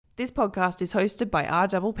This podcast is hosted by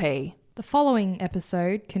RPP. The following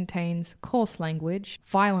episode contains coarse language,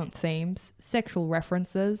 violent themes, sexual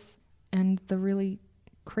references, and the really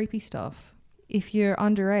creepy stuff. If you're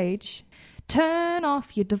underage, turn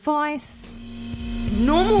off your device.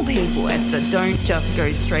 Normal people, Esther, don't just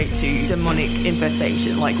go straight to demonic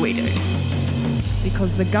infestation like we do.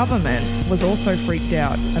 Because the government was also freaked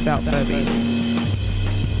out about Furbies.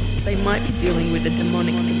 They might be dealing with a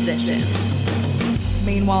demonic possession.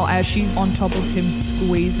 Meanwhile, as she's on top of him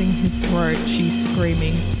squeezing his throat, she's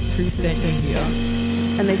screaming, "Who sent you here?"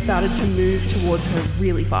 And they started to move towards her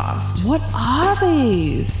really fast. What are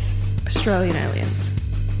these? Australian aliens.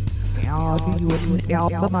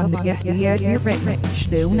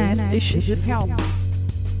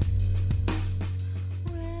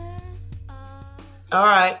 All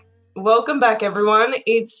right. Welcome back, everyone.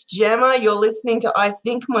 It's Gemma. You're listening to I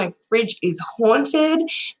Think My Fridge is Haunted.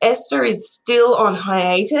 Esther is still on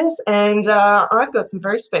hiatus, and I've got some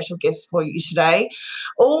very special guests for you today,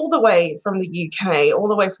 all the way from the UK, all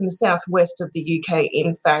the way from the southwest of the UK,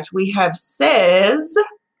 in fact. We have Cez.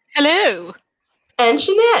 Hello. And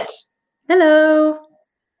Jeanette. Hello.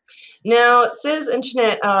 Now, Cez and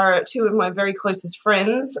Jeanette are two of my very closest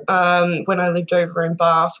friends. When I lived over in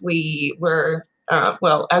Bath, we were...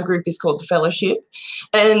 our group is called The Fellowship,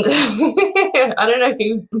 and I don't know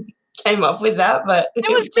who came up with that, but it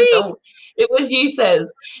was you,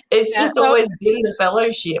 Cez. It's always been The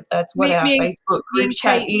Fellowship. That's what our Facebook group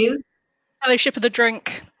chat is. Fellowship of the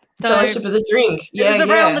Drink. Fellowship of the Drink. Yeah, it was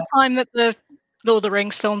around the time that the Lord of the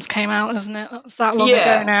Rings films came out, isn't it? That was that long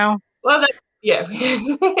ago now. Well,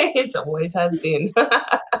 it always has been.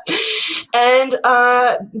 And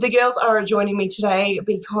the girls are joining me today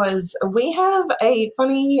because we have a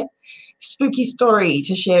funny, spooky story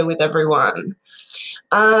to share with everyone.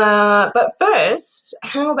 But first,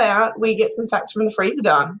 how about we get some facts from the freezer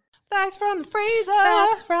done? Facts from the freezer.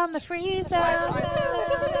 Facts from the freezer.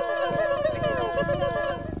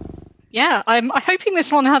 Yeah, I'm hoping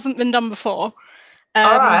this one hasn't been done before.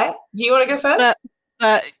 All right. Do you want to go first?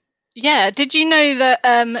 But yeah, did you know that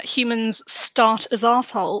humans start as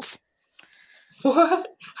assholes? What?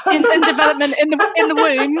 In development, in the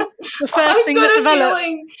womb, the first thing that develops.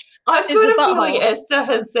 I've got a feeling Esther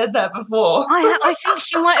has said that before. I think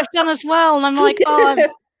she might have done as well, and I'm like, I'm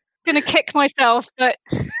going to kick myself, but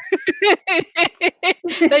but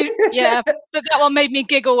that one made me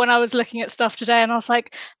giggle when I was looking at stuff today, and I was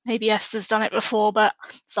like, maybe Esther's done it before, but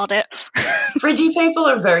sod it. Friggy people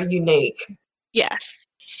are very unique. Yes.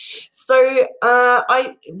 So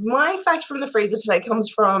my fact from the freezer today comes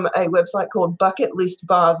from a website called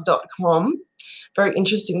bucketlistbars.com. Very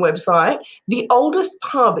interesting website. The oldest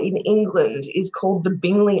pub in England is called the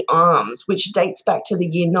Bingley Arms, which dates back to the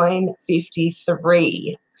year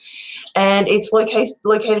 953. And it's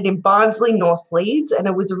located in Bardsley, North Leeds, and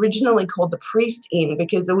it was originally called the Priest Inn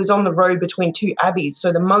because it was on the road between two abbeys,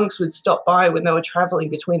 so the monks would stop by when they were travelling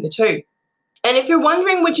between the two. And if you're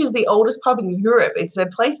wondering which is the oldest pub in Europe, it's a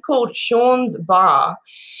place called Sean's Bar,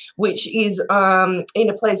 which is in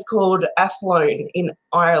a place called Athlone in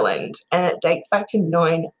Ireland, and it dates back to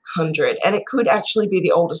 900. And it could actually be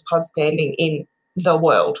the oldest pub standing in the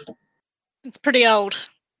world. It's pretty old.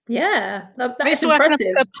 Yeah, that's I used to work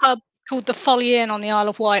in a pub called the Folly Inn on the Isle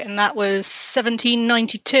of Wight, and that was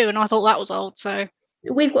 1792, and I thought that was old. So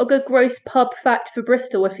we've got a good gross pub fact for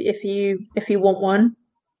Bristol if you want one.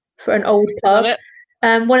 For an old pub.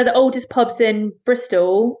 One of the oldest pubs in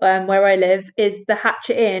Bristol, where I live, is the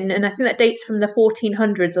Hatchet Inn, and I think that dates from the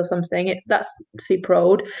 1400s or something. That's super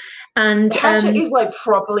old. And Hatchet is like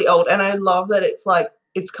properly old, and I love that it's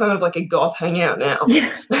kind of like a goth hangout now.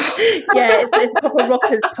 Yeah, it's a proper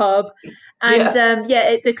rockers pub, and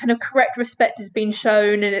the kind of correct respect has been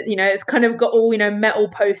shown, and it's kind of got all metal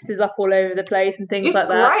posters up all over the place and things like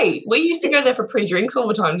that. It's great. We used to go there for pre-drinks all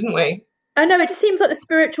the time, didn't we? I know, it just seems like the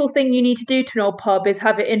spiritual thing you need to do to an old pub is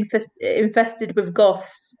have it infested with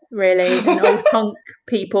goths, really, and old punk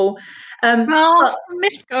people. I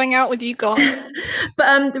miss going out with you guys.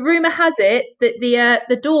 But the rumour has it that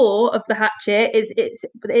the door of the Hatchet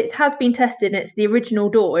it has been tested, and it's the original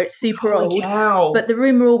door. It's super old. Cow. But the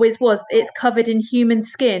rumour always was it's covered in human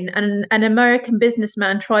skin, and an American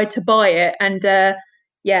businessman tried to buy it, and they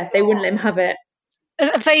wouldn't let him have it.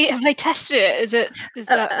 Have they tested it? Is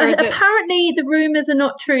that apparently the rumours are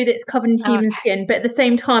not true that it's covered in human skin, but at the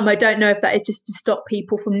same time I don't know if that is just to stop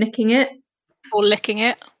people from nicking it or licking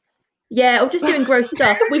it. Yeah, or just doing gross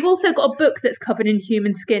stuff. We've also got a book that's covered in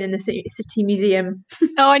human skin in the City Museum.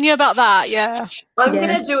 Oh, I knew about that. Yeah, I'm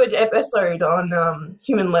gonna do an episode on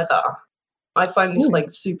human leather. I find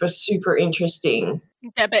this super super interesting.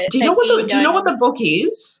 Yeah, but do you know what the book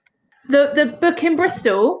is? The book in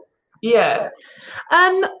Bristol. Yeah.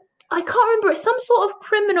 I can't remember. It's some sort of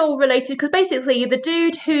criminal related, because basically the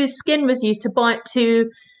dude whose skin was used to bind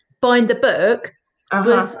the book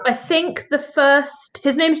was, I think, the first.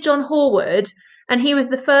 His name's John Horwood, and he was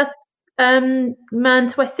the first man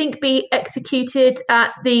to, I think, be executed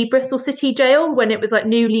at the Bristol City Jail when it was like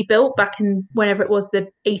newly built back in whenever it was, the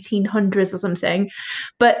 1800s or something.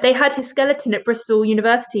 But they had his skeleton at Bristol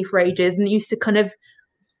University for ages and used to kind of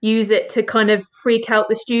use it to kind of freak out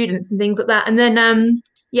the students and things like that. And then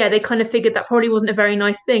they kind of figured that probably wasn't a very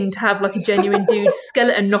nice thing to have like a genuine dude's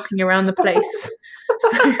skeleton knocking around the place.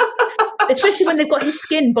 So, especially when they've got his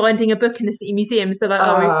skin binding a book in the City Museum, so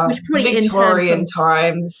like, we should probably Victorian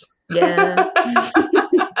times. Yeah.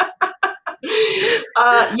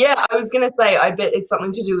 Yeah, I was going to say, I bet it's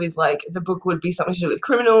something to do with, like, the book would be something to do with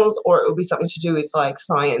criminals, or it would be something to do with, like,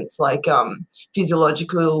 science, like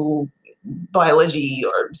physiological biology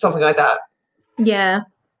or something like that. Yeah.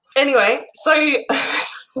 Anyway, so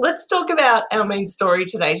let's talk about our main story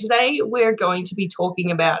today. Today we're going to be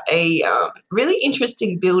talking about a really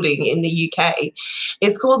interesting building in the UK.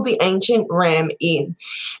 It's called the Ancient Ram Inn.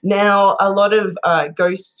 Now, a lot of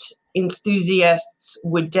ghost enthusiasts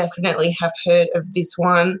would definitely have heard of this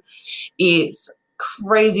one. It's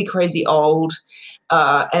crazy, crazy old,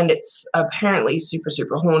 and it's apparently super,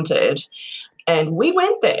 super haunted. And we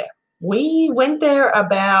went there. We went there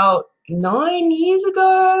about 9 years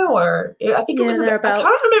ago, or I think it was, I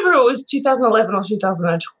can't remember if it was 2011 or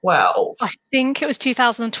 2012. I think it was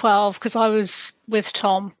 2012 because I was with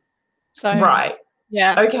Tom. So right.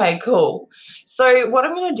 Yeah. Okay, cool. So what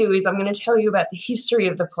I'm going to do is I'm going to tell you about the history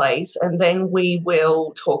of the place, and then we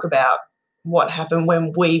will talk about what happened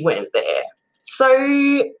when we went there.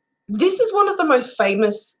 So this is one of the most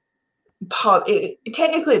famous pub.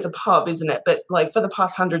 Technically it's a pub, isn't it? But like for the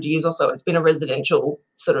past 100 years or so, it's been a residential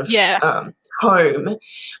sort of home.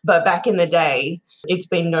 But back in the day, it's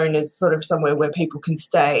been known as sort of somewhere where people can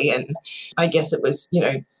stay. And I guess it was,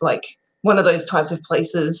 like one of those types of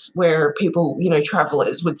places where people,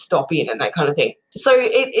 travelers would stop in and that kind of thing. So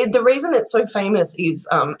the reason it's so famous is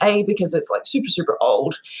A, because it's like super, super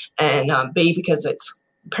old, and B, because it's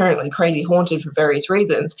apparently crazy haunted for various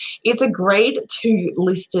reasons. It's a Grade 2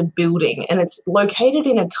 listed building, and it's located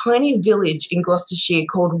in a tiny village in Gloucestershire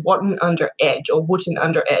called Wootton Under Edge. One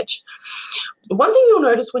thing you'll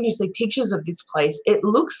notice when you see pictures of this place, it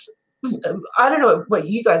looks, I don't know what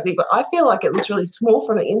you guys think, but I feel like it looks really small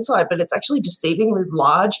from the inside, but it's actually deceivingly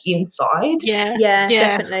large inside. Yeah,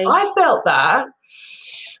 definitely. I felt that.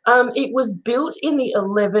 It was built in the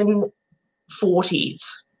 1140s.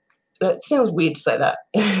 It sounds weird to say that.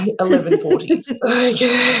 1140s.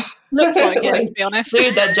 Looks like it, to be honest.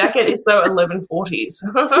 Dude, that jacket is so 1140s.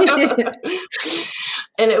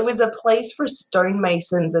 And it was a place for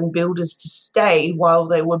stonemasons and builders to stay while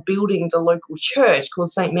they were building the local church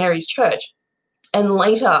called St. Mary's Church. And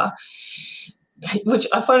later, which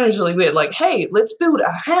I find is really weird, like, hey, let's build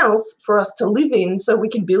a house for us to live in so we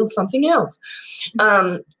can build something else.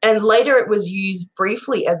 And later it was used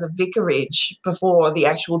briefly as a vicarage before the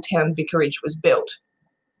actual town vicarage was built.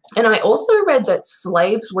 And I also read that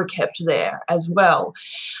slaves were kept there as well.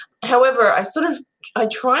 However, I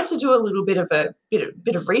tried to do a little bit of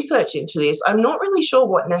research into this. I'm not really sure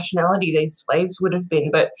what nationality these slaves would have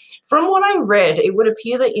been, but from what I read, it would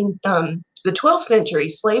appear that in the 12th century,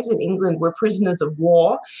 slaves in England were prisoners of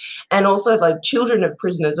war, and also like children of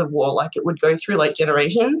prisoners of war, like it would go through like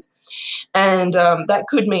generations. And that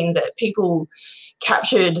could mean that people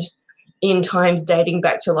captured in times dating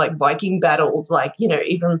back to like Viking battles, like,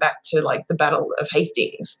 even back to like the Battle of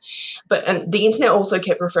Hastings. And the internet also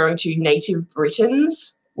kept referring to native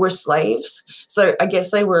Britons were slaves. So I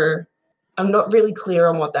guess they were, I'm not really clear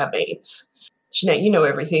on what that means. Sinead, you know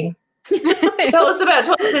everything. Tell us about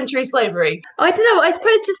 12th century slavery. I don't know. I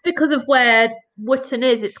suppose just because of where Wootton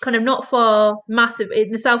is, it's kind of not far massive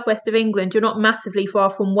in the southwest of England. You're not massively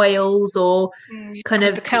far from Wales or kind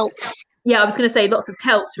of the Celts. Yeah, I was going to say lots of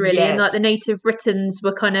Celts, really. Yes. And like the native Britons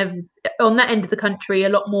were kind of on that end of the country, a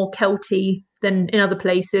lot more Celty than in other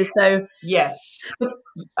places. So yes,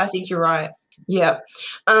 I think you're right. Yeah.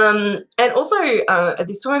 And also at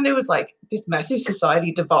this time there was like this massive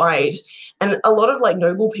society divide, and a lot of like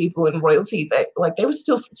noble people and royalty that like they were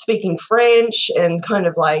still speaking French, and kind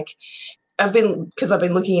of like I've been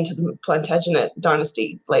looking into the Plantagenet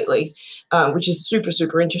dynasty lately, which is super,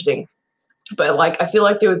 super interesting. But like I feel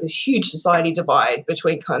like there was this huge society divide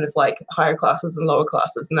between kind of like higher classes and lower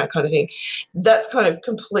classes and that kind of thing. That's kind of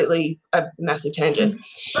completely a massive tangent.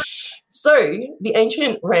 So the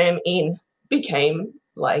Ancient Ram Inn became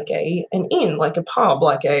like an inn, like a pub,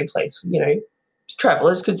 like a place,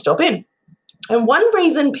 travellers could stop in. And one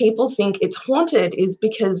reason people think it's haunted is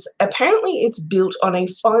because apparently it's built on a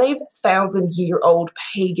 5,000-year-old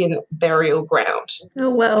pagan burial ground.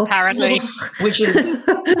 Oh, well. Apparently. Which is...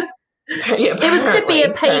 Yeah, it was going to be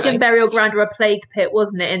a pagan apparently. burial ground or a plague pit,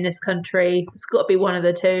 wasn't it, in this country? It's got to be one of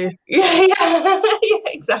the two. Yeah,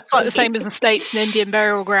 exactly. It's like the same as the States and Indian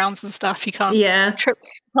burial grounds and stuff. You can't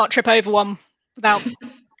trip over one without,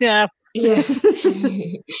 Yeah.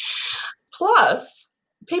 Plus,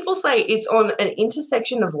 people say it's on an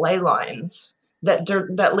intersection of ley lines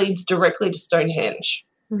that leads directly to Stonehenge.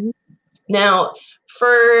 Mm-hmm. Now,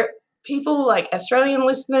 for people like Australian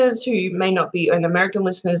listeners who may not be, and American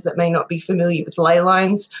listeners that may not be familiar with ley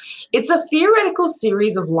lines, it's a theoretical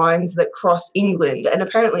series of lines that cross England and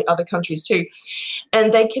apparently other countries too,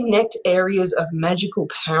 and they connect areas of magical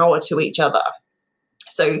power to each other.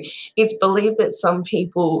 So it's believed that some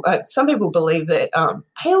people believe that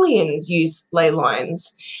aliens use ley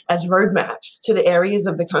lines as roadmaps to the areas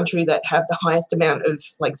of the country that have the highest amount of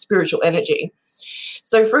like spiritual energy.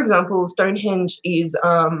 So, for example, Stonehenge is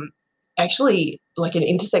actually like an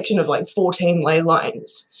intersection of like 14 ley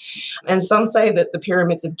lines. And some say that the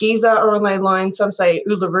pyramids of Giza are on ley lines. Some say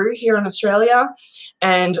Uluru here in Australia,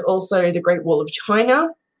 and also the Great Wall of China.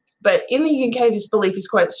 But in the UK, this belief is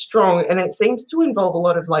quite strong, and it seems to involve a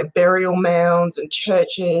lot of like burial mounds and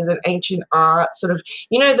churches and ancient art, sort of,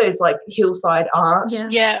 you know, those like hillside art.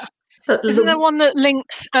 Yeah. Isn't there one that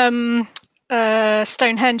links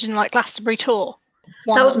Stonehenge and like Glastonbury Tor?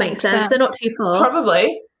 That would make sense. They're not too far.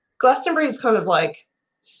 Probably. Glastonbury is kind of like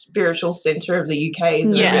spiritual centre of the UK,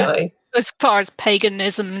 isn't it, really? As far as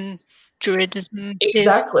paganism and druidism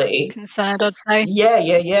exactly is concerned, I'd say.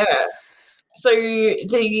 Yeah. So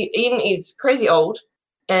the inn is crazy old,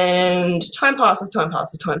 and time passes.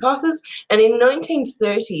 And in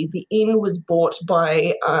 1930, the inn was bought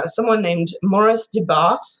by someone named Maurice de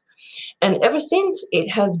Bath, and ever since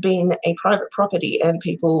it has been a private property and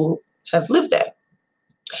people have lived there.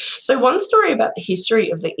 So one story about the history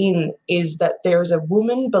of the inn is that there is a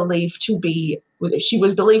woman believed to be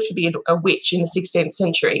a witch in the 16th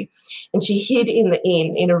century, and she hid in the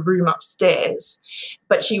inn in a room upstairs,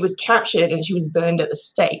 but she was captured and she was burned at the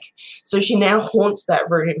stake. So she now haunts that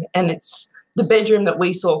room, and it's the bedroom that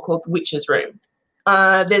we saw called the witch's room.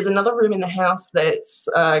 There's another room in the house that's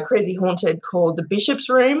crazy haunted called the Bishop's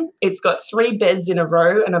Room. It's got 3 beds in a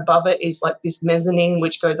row, and above it is like this mezzanine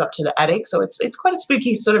which goes up to the attic. So it's quite a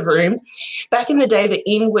spooky sort of room. Back in the day, the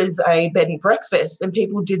inn was a bed and breakfast, and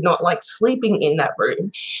people did not like sleeping in that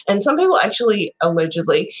room. And some people actually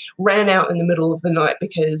allegedly ran out in the middle of the night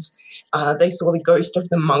because they saw the ghost of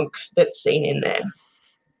the monk that's seen in there.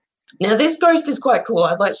 Now, this ghost is quite cool.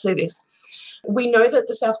 I'd like to see this. We know that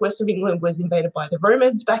the southwest of England was invaded by the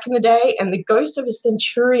Romans back in the day, and the ghost of a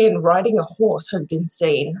centurion riding a horse has been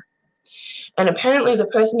seen. And apparently the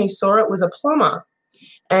person who saw it was a plumber,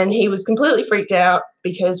 and he was completely freaked out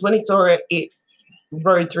because when he saw it, it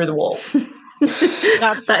rode through the wall.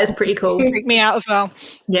 That is pretty cool. Freaked me out as well.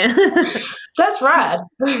 Yeah. That's rad.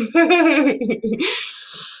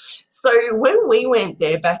 So when we went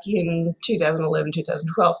there back in 2011,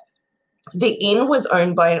 2012, the inn was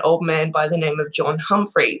owned by an old man by the name of John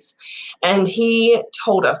Humphreys, and he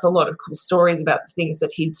told us a lot of cool stories about the things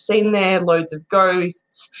that he'd seen there, loads of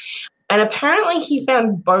ghosts, and apparently he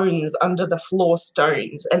found bones under the floor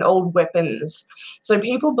stones and old weapons. So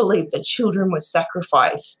people believe that children were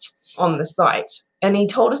sacrificed on the site. And he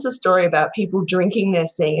told us a story about people drinking there,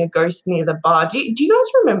 seeing a ghost near the bar. Do you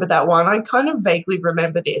guys remember that one? I kind of vaguely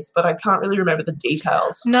remember this, but I can't really remember the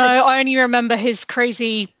details. No, I only remember his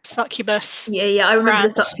crazy succubus. Yeah, I remember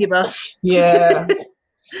the succubus. Yeah.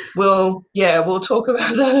 We'll talk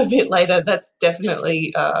about that a bit later. That's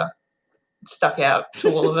definitely stuck out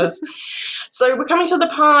to all of us. So we're coming to the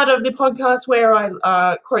part of the podcast where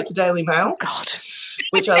I quote the Daily Mail. God.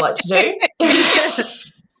 Which I like to do.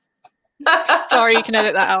 Sorry, you can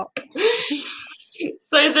edit that out.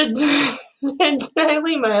 So the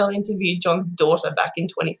Daily Mail interviewed John's daughter back in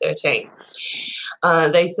 2013.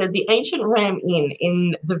 They said the ancient Ram Inn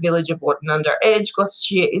in the village of Wotton Under Edge,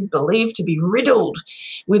 Gloucestershire, is believed to be riddled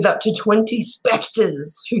with up to 20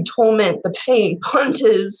 spectres who torment the paying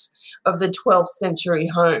punters of the 12th century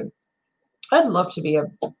home. I'd love to be a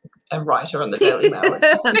writer on the Daily Mail.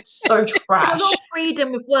 It's so trash. A lot of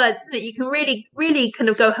freedom with words, isn't it? You can really, really kind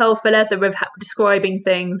of go hell for leather with describing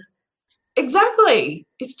things. Exactly.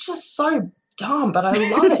 It's just so dumb, but I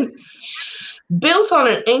love it. Built on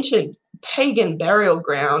an ancient pagan burial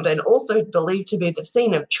ground and also believed to be the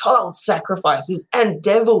scene of child sacrifices and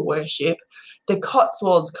devil worship, The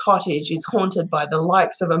Cotswolds cottage is haunted by the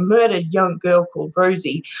likes of a murdered young girl called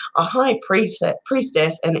Rosie, a high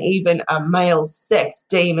priestess, and even a male sex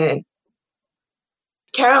demon.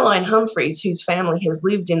 Caroline Humphreys, whose family has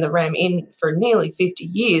lived in the Ram Inn for nearly 50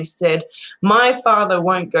 years, said, "My father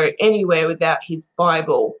won't go anywhere without his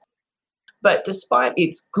Bible." But despite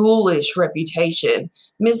its ghoulish reputation,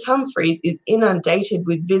 Ms. Humphreys is inundated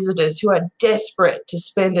with visitors who are desperate to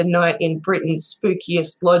spend a night in Britain's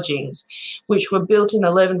spookiest lodgings, which were built in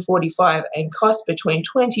 1145 and cost between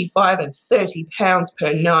 £25 and £30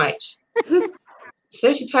 per night.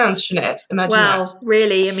 £30, Jeanette, imagine Wow, that.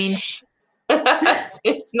 really? I mean,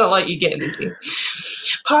 it's not like you get anything.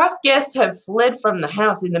 Past guests have fled from the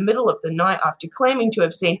house in the middle of the night after claiming to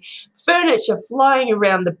have seen furniture flying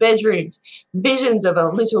around the bedrooms, visions of a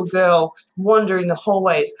little girl wandering the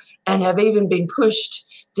hallways, and have even been pushed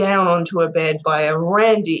down onto a bed by a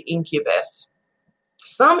randy incubus.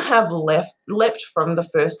 Some have leapt from the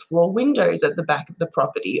first floor windows at the back of the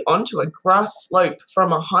property onto a grass slope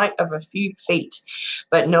from a height of a few feet,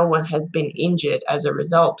 but no one has been injured as a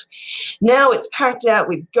result. Now it's packed out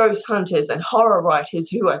with ghost hunters and horror writers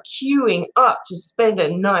who are queuing up to spend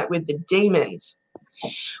a night with the demons.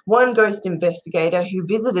 One ghost investigator who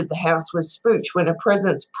visited the house was spooked when a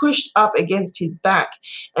presence pushed up against his back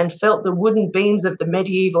and felt the wooden beams of the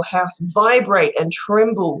medieval house vibrate and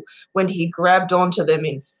tremble when he grabbed onto them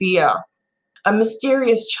in fear. A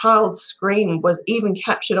mysterious child's scream was even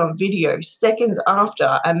captured on video seconds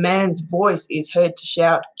after a man's voice is heard to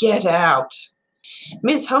shout, "Get out!"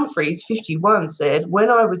 Ms. Humphreys, 51, said, "When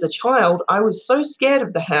I was a child, I was so scared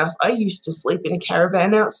of the house, I used to sleep in a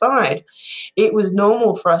caravan outside. It was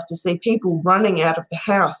normal for us to see people running out of the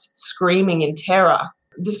house, screaming in terror."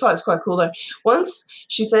 This part's quite cool, though. Once,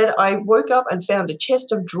 she said, "I woke up and found a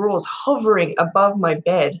chest of drawers hovering above my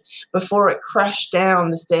bed before it crashed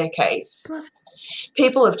down the staircase.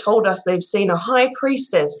 People have told us they've seen a high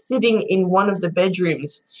priestess sitting in one of the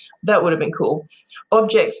bedrooms." That would have been cool.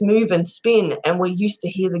 "Objects move and spin, and we used to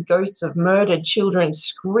hear the ghosts of murdered children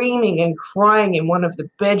screaming and crying in one of the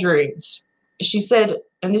bedrooms." She said,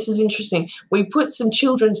 and this is interesting, "We put some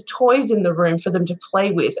children's toys in the room for them to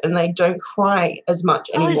play with, and they don't cry as much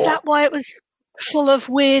anymore." Oh, is that why it was full of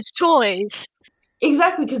weird toys?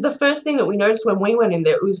 Exactly, because the first thing that we noticed when we went in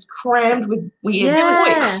there, it was crammed with weird It was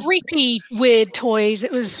toys. creepy, weird toys.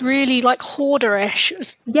 It was really like hoarderish. It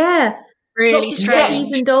was really lots of strange.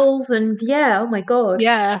 teddies and dolls, and oh my god.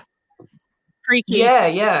 Yeah. Freaky.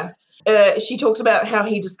 Yeah. She talks about how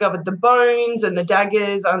he discovered the bones and the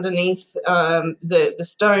daggers underneath the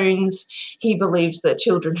stones. He believes that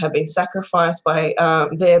children have been sacrificed to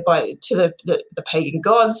the pagan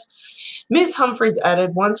gods. Ms. Humphreys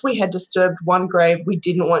added, "Once we had disturbed one grave, we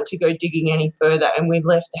didn't want to go digging any further, and we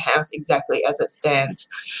left the house exactly as it stands.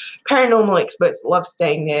 Paranormal experts love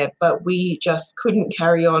staying there, but we just couldn't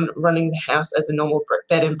carry on running the house as a normal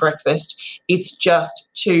bed and breakfast. It's just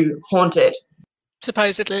too haunted."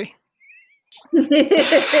 Supposedly.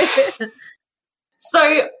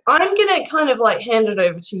 So I'm going to kind of like hand it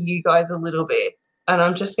over to you guys a little bit, and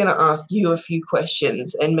I'm just going to ask you a few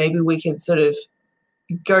questions, and maybe we can sort of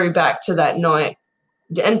go back to that night.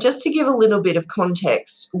 And just to give a little bit of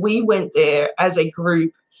context, we went there as a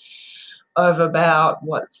group of about,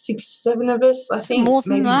 6, 7 of us, I think. More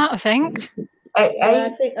than that, I think. Eight?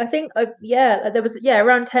 I think there was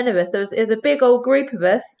around 10 of us. It was a big old group of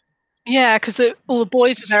us. Yeah, because all the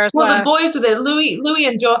boys were there as well. Well, the boys were there. Louis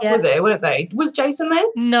and Joss were there, weren't they? Was Jason there?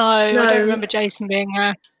 No, I don't remember Jason being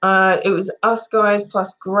there. It was us guys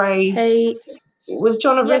plus Grace. Hey. Was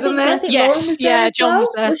John of Rhythm there? I think Lauren was there as John well. was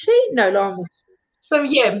there. Was she? No, Lauren was. So,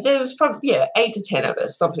 there was probably, 8 to 10 of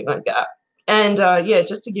us, something like that. And,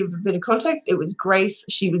 just to give a bit of context, it was Grace.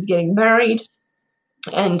 She was getting married,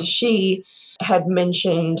 and she had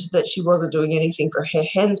mentioned that she wasn't doing anything for her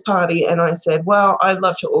hen's party, and I said, "Well, I'd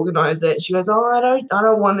love to organise it." She goes, "Oh, I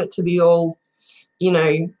don't want it to be all,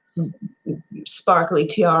 sparkly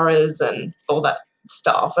tiaras and all that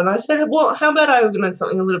stuff." And I said, "Well, how about I organise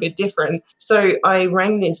something a little bit different?" So I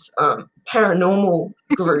rang this paranormal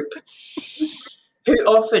group who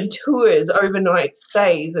offered tours, overnight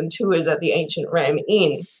stays and tours at the ancient Ram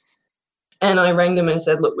Inn. And I rang them and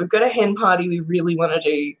said, "Look, we've got a hen party. We really want to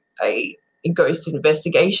do a ghost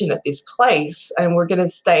investigation at this place, and we're going to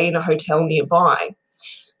stay in a hotel nearby."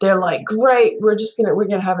 They're like, "Great, we're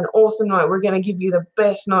gonna have an awesome night. We're going to give you the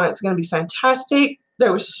best night. It's going to be fantastic." They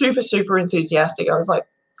were super, super enthusiastic. I was like,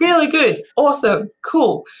 "Really good, awesome,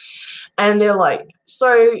 cool." And they're like,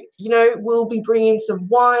 "So, we'll be bringing some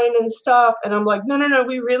wine and stuff." And I'm like, no,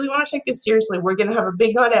 we really want to take this seriously. We're going to have a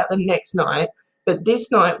big night out the next night. but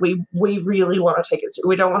this night we really want to take it.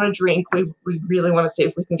 We don't want to drink. We really want to see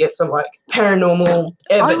if we can get some like paranormal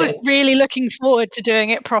evidence. I was really looking forward to doing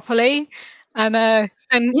it properly, and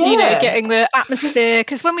you know, getting the atmosphere,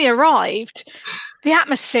 because when we arrived, the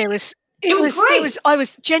atmosphere was. It was. I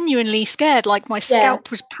was genuinely scared. Like my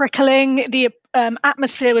scalp was prickling. The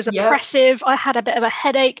atmosphere was oppressive. I had a bit of a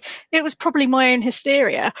headache. It was probably my own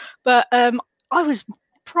hysteria, but I was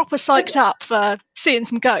proper psyched up for seeing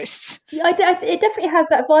some ghosts. Yeah, it definitely has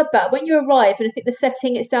that vibe. But when you arrive, and I think the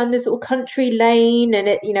setting, it's down this little country lane, and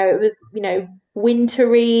it was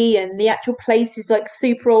wintry, and the actual place is like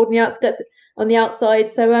super old on the outskirts, on the outside.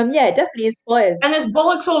 So it definitely inspires. And there's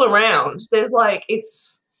bollocks all around. There's like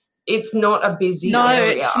it's not a busy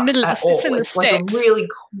area it's middle at all. It's in the sticks. Like a really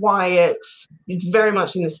quiet. It's very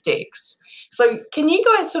much in the sticks. So can you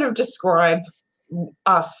guys sort of describe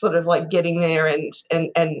us sort of like getting there and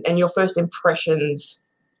your first impressions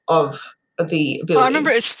of the building? I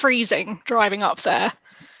remember it was freezing driving up there.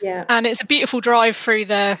 Yeah. And it's a beautiful drive through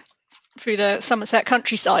the Somerset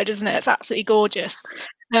countryside, isn't it? It's absolutely gorgeous.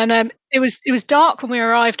 And it was dark when we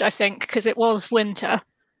arrived, I think, because it was winter.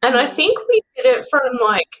 And I think we did it from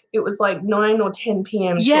it was 9 or 10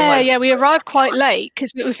 p.m. Yeah, we arrived quite late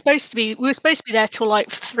because we were supposed to be there till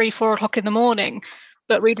 3-4 o'clock in the morning,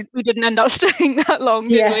 but we didn't end up staying that long,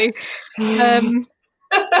 did we?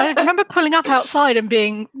 I remember pulling up outside and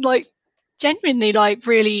being genuinely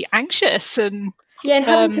really anxious and we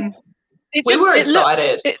were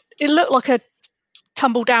excited. It looked like a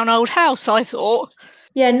tumble down old house, I thought.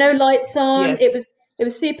 Yeah, no lights on. Yes. It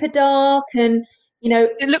was super dark, and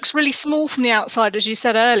it looks really small from the outside, as you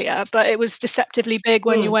said earlier, but it was deceptively big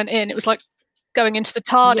when you went in. It was like going into the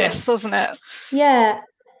TARDIS, wasn't it? Yeah.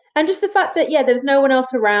 And just the fact that, there was no one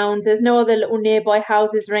else around. There's no other little nearby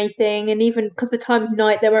houses or anything. And even because the time of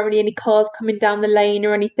night, there weren't really any cars coming down the lane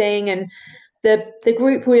or anything. And the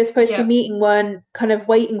group we were supposed to be meeting weren't kind of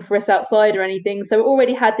waiting for us outside or anything. So it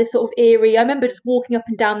already had this sort of eerie. I remember just walking up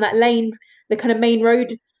and down that lane, the kind of main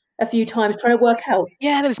road, a few times, trying to work out.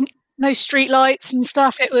 Yeah, there was no street lights and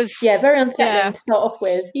stuff. It was very unsettling to start off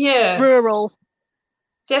with. Yeah, rural.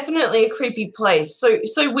 Definitely a creepy place. So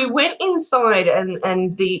we went inside,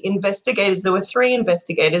 and the investigators. There were 3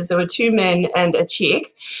 investigators. There were 2 men and a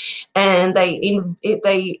chick, and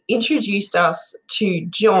they introduced us to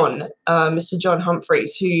John, Mr. John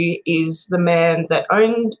Humphreys, who is the man that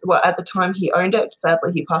owned. Well, at the time he owned it.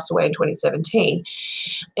 Sadly, he passed away in 2017,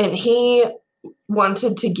 and he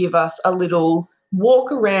wanted to give us a little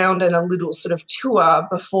walk around and a little sort of tour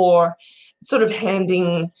before sort of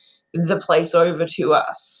handing the place over to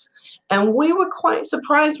us. And we were quite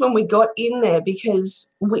surprised when we got in there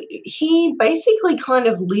because he basically kind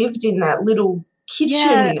of lived in that little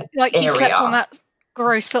kitchen he area. Slept on that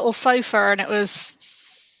gross little sofa, and it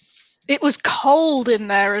was cold in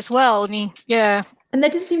there as well. And and there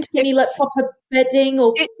didn't seem to be any proper bedding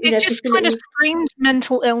or it just kind of screamed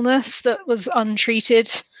mental illness that was untreated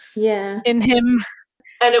in him.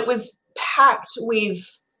 And it was packed with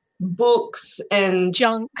books and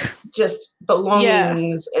junk, just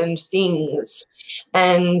belongings and things.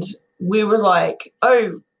 And we were like,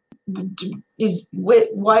 oh,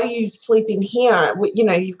 why do you sleep in here?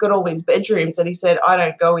 You've got all these bedrooms. And he said, I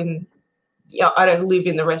don't live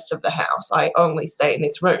in the rest of the house. I only stay in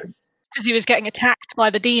this room. Because he was getting attacked by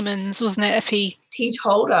the demons, wasn't it? He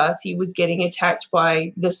told us he was getting attacked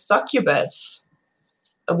by the succubus,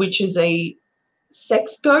 which is a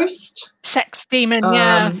sex ghost, sex demon,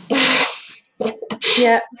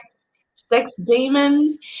 sex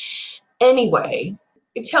demon. Anyway,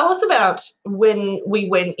 tell us about when we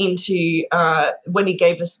went into when he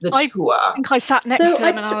gave us the tour. I think I sat next to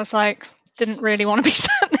him, and I was like, didn't really want to be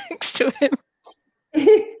sat next to him.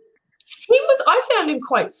 I found him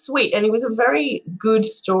quite sweet, and he was a very good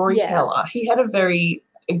storyteller. Yeah. He had a very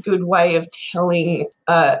good way of telling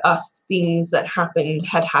us things that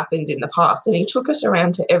had happened in the past. And he took us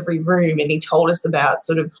around to every room, and he told us about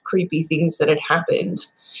sort of creepy things that had happened.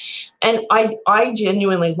 And I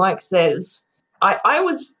genuinely, like says, I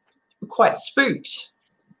was quite spooked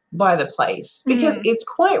by the place because it's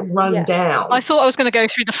quite run down. I thought I was going to go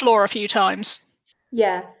through the floor a few times.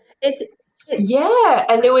 Yeah.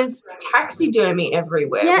 And there was taxidermy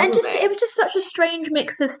everywhere. Yeah, and it was just such a strange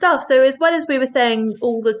mix of stuff. So as well as we were saying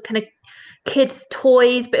all the kind of kids'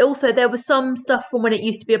 toys, but also there was some stuff from when it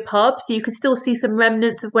used to be a pub. So you could still see some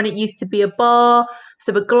remnants of when it used to be a bar.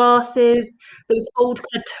 So there were glasses. There was old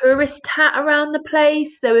kind of tourist hat around the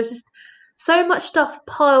place. There was just so much stuff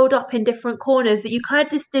piled up in different corners that you kind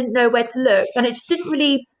of just didn't know where to look. And it just didn't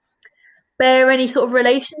really bear any sort of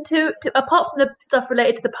relation to apart from the stuff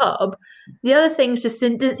related to the pub. The other things just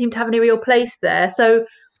didn't seem to have any real place there. So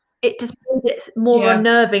it just made it more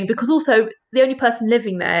unnerving, because also the only person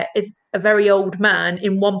living there is a very old man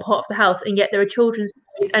in one part of the house, and yet there are children's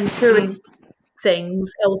toys and tourist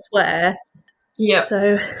things elsewhere. Yeah.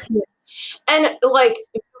 So, and like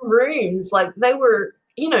rooms, like they were,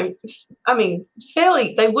 you know, I mean,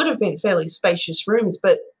 they would have been fairly spacious rooms,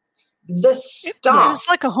 but the stuff. It was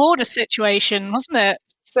like a hoarder situation, wasn't it?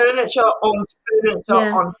 Furniture on furniture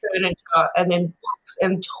on furniture, and then books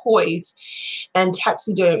and toys and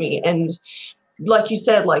taxidermy and, like you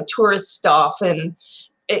said, like tourist stuff, and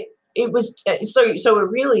it was so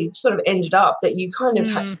it really sort of ended up that you kind of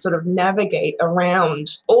had to sort of navigate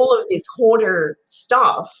around all of this hoarder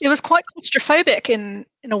stuff. It was quite claustrophobic in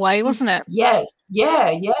a way, wasn't it? Yes,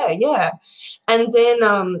 yeah. And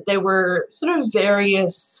then there were sort of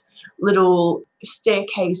various little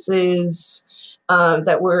staircases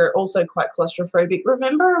that were also quite claustrophobic.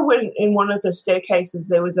 Remember when in one of the staircases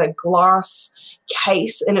there was a glass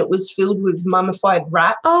case and it was filled with mummified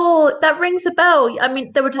rats? Oh, that rings a bell. I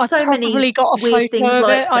mean, there were just so many weird things like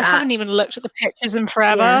that. I haven't even looked at the pictures in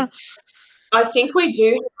forever. Yeah. I think we do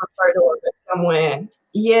have a photo of it somewhere.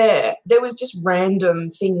 Yeah, there was just random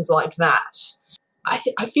things like that.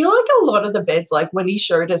 I feel like a lot of the beds, like when he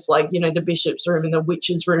showed us, like, you know, the bishop's room and the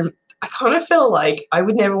witch's room, I kind of felt like I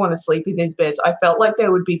would never want to sleep in these beds. I felt like they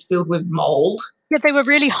would be filled with mold. Yeah, they were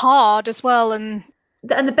really hard as well. And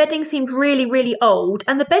the bedding seemed really, really old.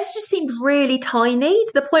 And the beds just seemed really tiny,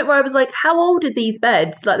 to the point where I was like, how old are these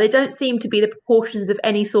beds? Like, they don't seem to be the proportions of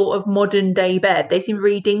any sort of modern day bed. They seem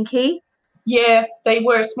really dinky. Yeah, they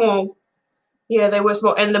were small. Yeah, they were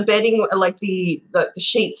small. And the bedding, like the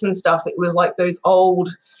sheets and stuff, it was like those old...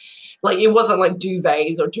 Like, it wasn't like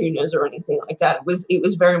duvets or tunas or anything like that. It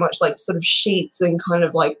was very much like sort of sheets and kind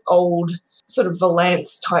of like old sort of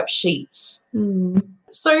Valance type sheets.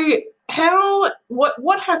 So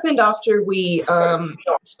what happened after we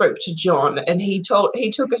spoke to John, and he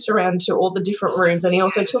took us around to all the different rooms, and he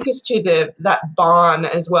also took us to that barn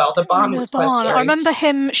as well. The barn was quite scary. I remember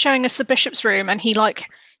him showing us the bishop's room, and he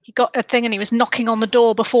got a thing and he was knocking on the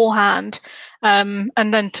door beforehand, and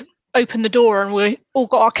then open the door, and we all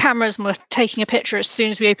got our cameras and we're taking a picture as soon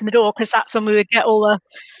as we opened the door, because that's when we would get all the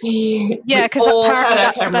because apparently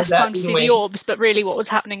that's the best time to see the orbs, but really what was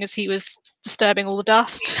happening is he was disturbing all the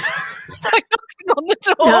dust. Like knocking on the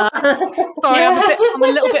door. Sorry, I'm a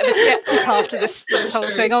little bit of a skeptic after this whole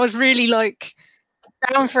thing. I was really like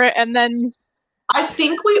down for it, and then I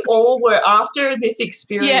think we all were, after this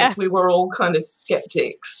experience, we were all kind of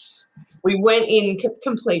skeptics. We went in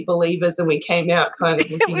complete believers, and we came out kind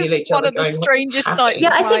of looking at each other going, one of the strangest nights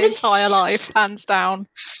of my entire life, hands down.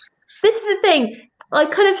 This is the thing. I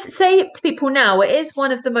kind of say to people now, it is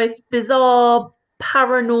one of the most bizarre,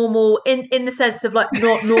 paranormal, in the sense of like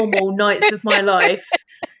not normal nights of my life,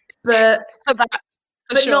 but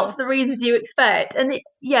not for the reasons you expect. And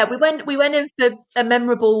we went in for a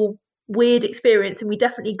memorable, weird experience, and we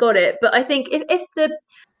definitely got it. But I think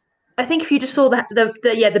if you just saw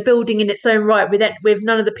the building in its own right with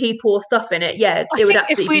none of the people or stuff in it, it would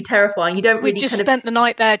absolutely be terrifying. You don't really just spent the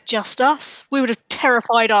night there, just us. We would have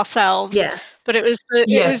terrified ourselves. Yeah, but it was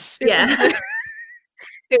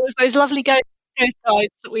those lovely ghost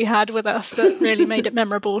guides that we had with us that really made it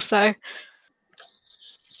memorable. So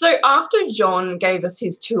after John gave us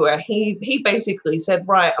his tour, he basically said,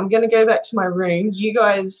 right, I'm going to go back to my room. You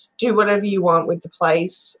guys do whatever you want with the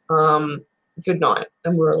place. Good night.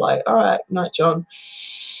 And we were like, all right, night, John.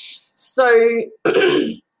 So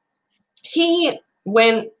he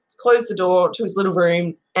went, closed the door to his little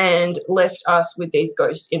room, and left us with these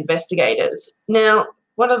ghost investigators. Now,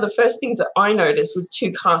 one of the first things that I noticed was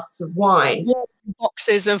 2 casks of wine.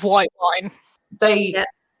 Boxes of white wine.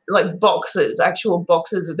 Like boxes, actual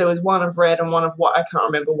boxes. There was one of red and one of white. I can't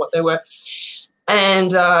remember what they were.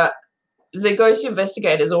 And the ghost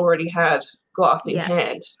investigators already had glass in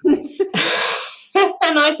hand.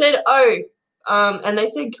 And I said, and they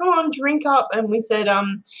said, come on, drink up. And we said,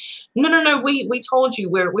 no, we told you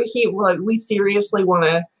we're here. Like, we seriously want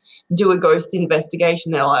to do a ghost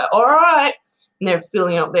investigation. They're like, all right. And they're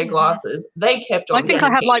filling up their glasses. They kept on. I think I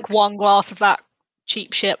had like one glass of that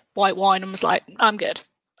cheap shit white wine and was like, I'm good.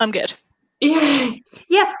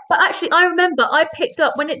 Yeah, but actually I remember I picked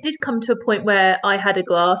up, when it did come to a point where I had a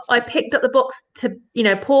glass, I picked up the box to,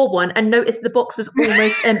 pour one, and noticed the box was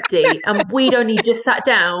almost empty, and we'd only just sat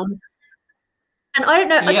down. And I don't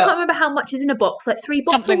know, I can't remember how much is in a box, like 3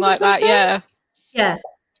 boxes. Something like that, yeah. Yeah.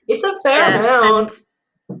 It's a fair amount.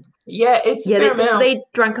 It's a fair amount. So they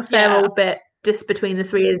drank a fair old bit just between the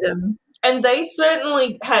 3 of them. And they were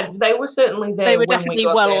certainly there. They were when definitely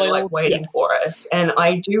we got there, well-oiled. like, waiting for us. And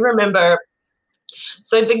I do remember,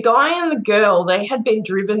 so the guy and the girl, they had been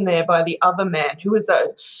driven there by the other man who was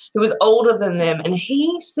older than them, and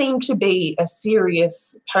he seemed to be a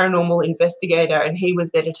serious paranormal investigator, and he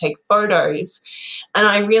was there to take photos. And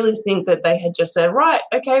I really think that they had just said, right,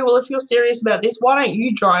 okay, well, if you're serious about this, why don't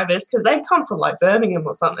you drive us? Because they'd come from like Birmingham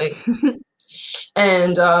or something.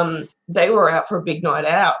 And they were out for a big night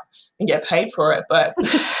out and get paid for it. But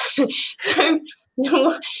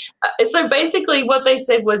so basically what they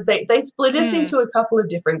said was they split us into a couple of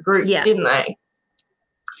different groups, didn't they?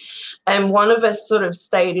 And one of us sort of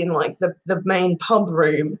stayed in like the main pub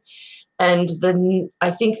room, and then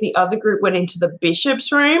I think the other group went into the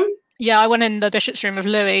bishop's room. Yeah, I went in the bishop's room with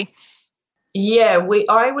Louis. Yeah,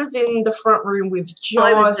 I was in the front room with Joss.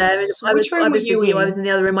 I was there. I was with you. I was in the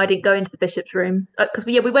other room. I didn't go into the bishop's room because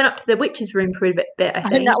we went up to the witch's room for a bit. I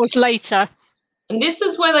think that was later. And this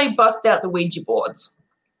is where they bust out the Ouija boards.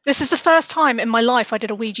 This is the first time in my life I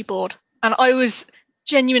did a Ouija board, and I was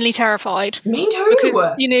genuinely terrified. Me too.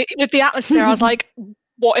 Because, you know, with the atmosphere, I was like,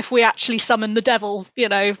 what if we actually summon the devil? You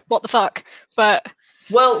know, what the fuck? But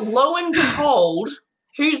well, lo and behold,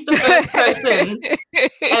 who's the first person?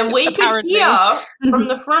 And we could hear from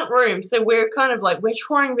the front room. So we're kind of like, we're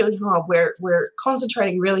trying really hard. We're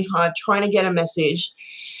concentrating really hard, trying to get a message.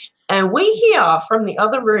 And we hear from the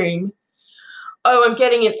other room, oh, I'm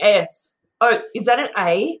getting an S. Oh, is that an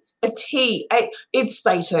A? A T? It's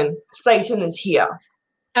Satan. Satan is here.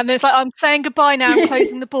 And there's like, I'm saying goodbye now, I'm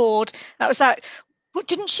closing the board. That was that. What,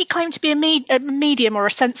 didn't she claim to be a medium or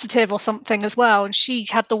a sensitive or something as well? And she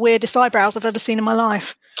had the weirdest eyebrows I've ever seen in my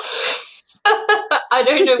life. I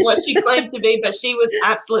don't know what she claimed to be, but she was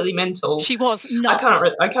absolutely mental. She was nuts.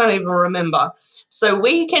 I can't even remember. So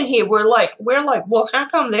we can hear. We're like, well, how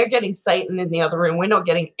come they're getting Satan in the other room? We're not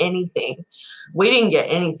getting anything. We didn't get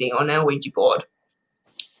anything on our Ouija board,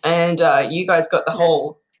 and you guys got the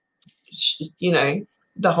whole,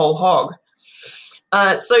 the whole hog.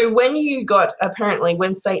 So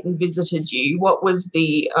when Satan visited you, what was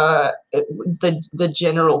the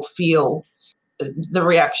general feel, the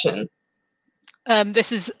reaction?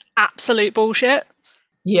 This is absolute bullshit.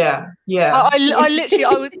 Yeah. I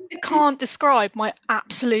literally can't describe my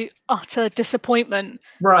absolute utter disappointment.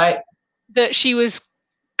 Right. That she was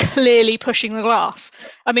clearly pushing the glass.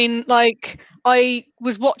 I mean, like, I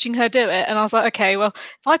was watching her do it, and I was like, okay, well,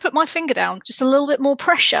 if I put my finger down, just a little bit more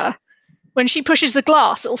pressure, when she pushes the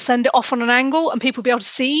glass, it'll send it off on an angle, and people will be able to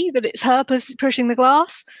see that it's her pushing the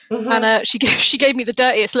glass. Mm-hmm. And she gave me the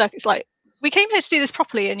dirtiest look. It's like, we came here to do this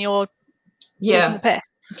properly, and you're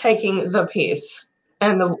taking the piss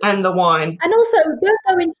and the wine. And also, don't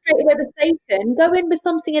go in straight away with Satan. Go in with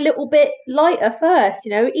something a little bit lighter first.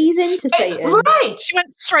 Ease into Satan. Right. She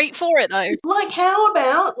went straight for it though. Like, how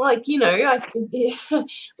about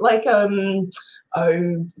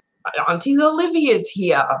Auntie Olivia's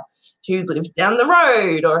here, who lives down the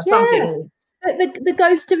road or something. The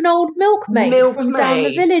ghost of an old milkmaid from down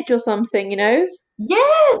the village or something,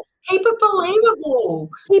 Yes, keep it believable.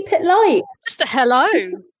 Keep it light. Just a hello.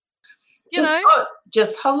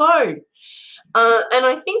 Just hello. And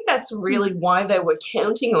I think that's really why they were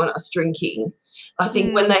counting on us drinking. I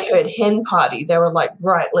think when they heard hen party, they were like,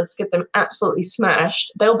 right, let's get them absolutely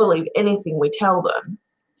smashed. They'll believe anything we tell them.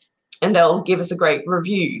 And they'll give us a great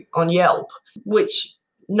review on Yelp, which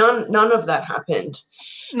none of that happened.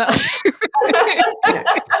 No. I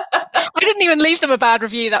didn't even leave them a bad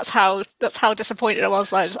review. That's how disappointed I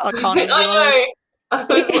was. I can't even. I know. I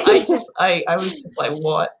was just like,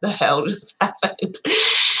 what the hell just happened?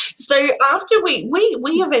 So after we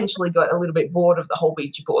eventually got a little bit bored of the whole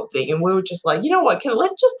Ouija board thing, and we were just like, you know what,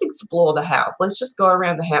 let's just explore the house. Let's just go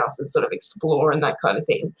around the house and sort of explore and that kind of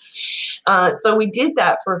thing. So we did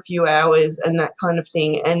that for a few hours and that kind of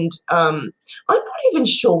thing. And I'm not even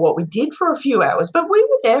sure what we did for a few hours, but we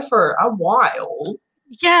were there for a while.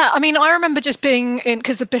 Yeah, I mean, I remember just being in,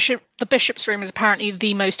 because the bishop's room is apparently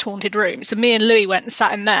the most haunted room. So me and Louis went and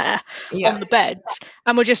sat in there on the beds,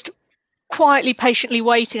 and we're just quietly, patiently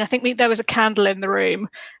waiting. I think there was a candle in the room,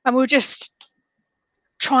 and we were just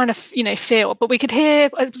trying to, feel. But we could hear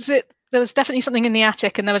there was definitely something in the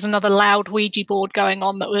attic, and there was another loud Ouija board going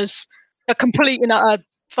on that was a complete and utter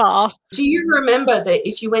farce. Do you remember that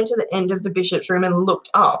if you went to the end of the bishop's room and looked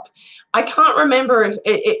up? I can't remember if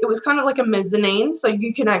it was kind of like a mezzanine, so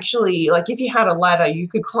you can actually, like, if you had a ladder, you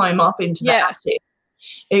could climb up into the attic.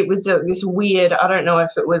 It was this weird, I don't know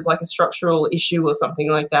if it was like a structural issue or something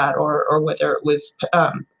like that, or whether it was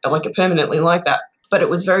like a permanently like that. but it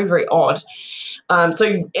was very, very odd.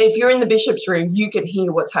 So if you're in the bishop's room, you can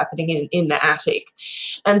hear what's happening in the attic.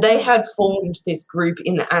 And they had formed this group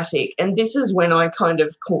in the attic. And this is when I kind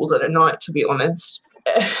of called it a night, to be honest.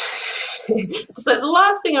 So the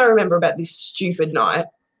last thing I remember about this stupid night,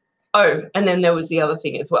 and then there was the other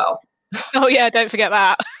thing as well. Oh, yeah, don't forget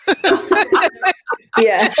that.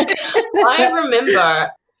 Yeah. I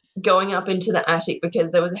remember going up into the attic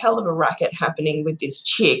because there was a hell of a racket happening with this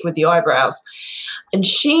chick with the eyebrows. And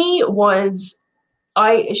she was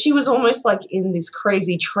almost like in this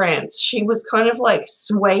crazy trance. She was kind of like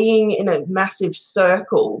swaying in a massive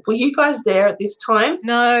circle. Were you guys there at this time?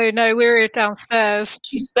 No, we were downstairs.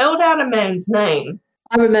 She spelled out a man's name.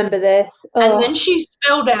 I remember this. And then she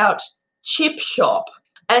spelled out chip shop.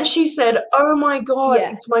 And she said, oh, my God,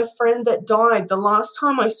 It's my friend that died. The last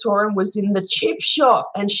time I saw him was in the chip shop.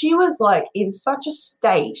 And she was, like, in such a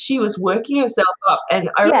state. She was working herself up. And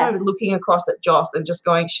I remember looking across at Joss and just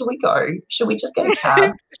going, should we go? Should we just get a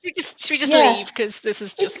cab? should we just leave? Because this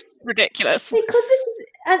is just ridiculous. Because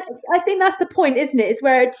and I think that's the point, isn't it? It's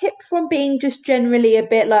where it tipped from being just generally a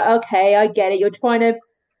bit like, okay, I get it. You're trying to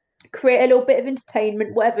create a little bit of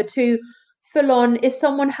entertainment, whatever, to full on, is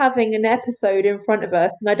someone having an episode in front of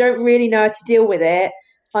us and I don't really know how to deal with it.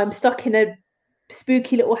 I'm stuck in a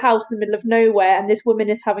spooky little house in the middle of nowhere and this woman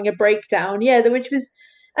is having a breakdown. Yeah, which was,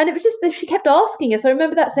 and it was just that she kept asking us. I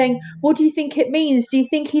remember that saying, what do you think it means? Do you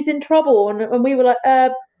think he's in trouble? And we were like,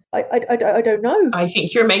 I don't know. I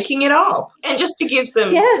think you're making it up. And just to give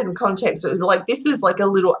some context, it was like this is like a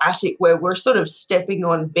little attic where we're sort of stepping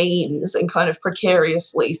on beams and kind of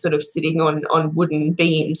precariously sort of sitting on wooden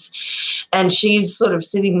beams. And she's sort of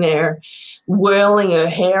sitting there whirling her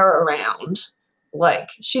hair around like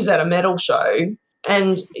she's at a metal show.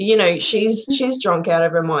 And, you know, she's drunk out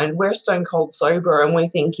of her mind. We're stone cold sober and we're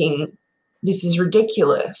thinking, this is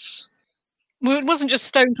ridiculous. Well, it wasn't just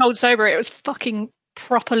stone cold sober. It was fucking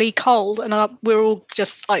properly cold, and we're all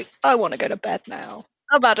just like, I want to go to bed now.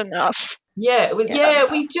 I've had enough. We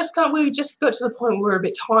just got to the point where we were a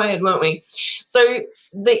bit tired, weren't we? So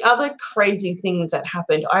the other crazy thing that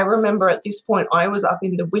happened, I remember at this point I was up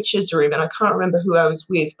in the witch's room and I can't remember who I was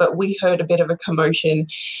with, but we heard a bit of a commotion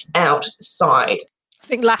outside. I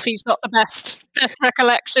think Laffy's got the best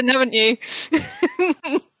recollection, haven't you?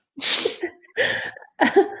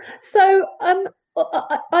 So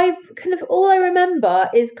I kind of, all I remember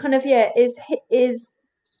is kind of is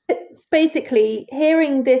basically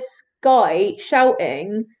hearing this guy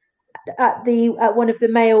shouting at one of the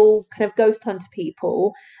male kind of ghost hunter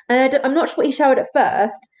people, and I'm not sure what he shouted at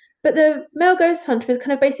first, but the male ghost hunter has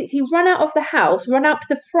kind of basically run out of the house, run out to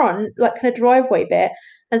the front like kind of driveway bit,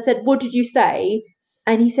 and said, "What did you say?"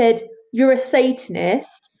 And he said, "You're a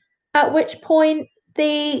Satanist." At which point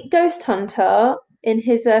the ghost hunter, in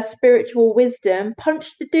his spiritual wisdom,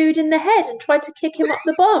 punched the dude in the head and tried to kick him up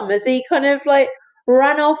the bum as he kind of like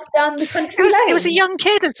ran off down the country lane. It was a young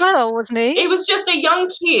kid as well, wasn't he? It was just a young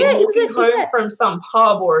kid walking home from some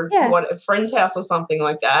pub or a friend's house or something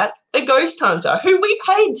like that. The ghost hunter, who we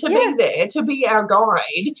paid to be there, to be our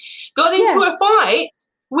guide, got into a fight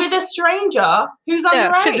with a stranger who's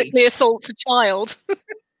underage. Physically assaults a child.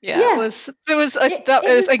 It was. I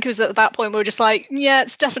think it was at that point we were just like,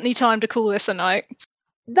 it's definitely time to call this a night.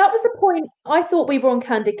 That was the point. I thought we were on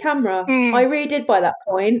candid camera. I really did by that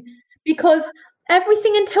point, because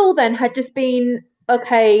everything until then had just been,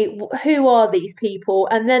 okay, who are these people?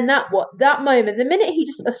 And then that moment, the minute he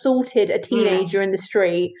just assaulted a teenager in the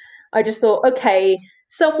street, I just thought, okay,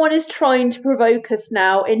 someone is trying to provoke us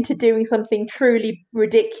now into doing something truly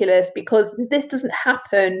ridiculous, because this doesn't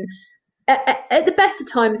happen. At the best of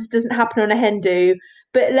times, it doesn't happen on a hen do,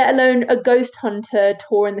 but let alone a ghost hunter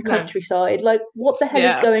tour in the countryside. Like, what the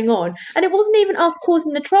hell is going on? And it wasn't even us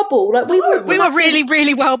causing the trouble. Like, we were really,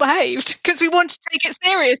 really well behaved because we wanted to take it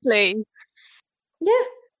seriously. Yeah,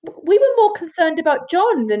 we were more concerned about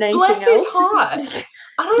John than anything else. Bless his heart.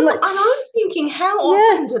 And I'm thinking, how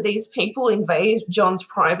often do these people invade John's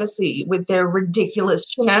privacy with their ridiculous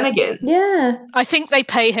shenanigans? Yeah. I think they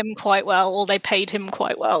pay him quite well, or they paid him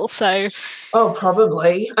quite well, so... Oh,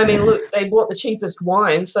 probably. I mean, look, they bought the cheapest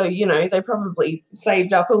wine, so, you know, they probably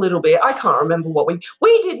saved up a little bit. I can't remember what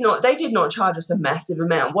we did not... They did not charge us a massive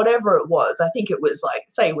amount, whatever it was. I think it was like,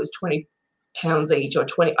 say it was £20 each or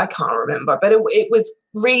 20, I can't remember, but it was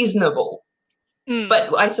reasonable.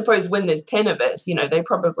 But I suppose when there's 10 of us, you know, they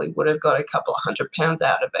probably would have got a couple of £100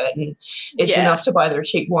 out of it, and it's enough to buy their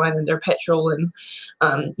cheap wine and their petrol, and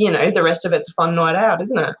you know, the rest of it's a fun night out,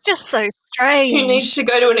 isn't it? Just so strange. Who needs to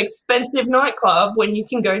go to an expensive nightclub when you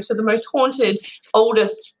can go to the most haunted,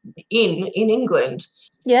 oldest inn in England?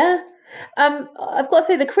 Yeah. I've got to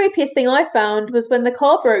say the creepiest thing I found was when the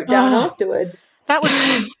car broke down afterwards. That was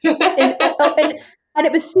and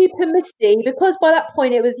it was super misty because by that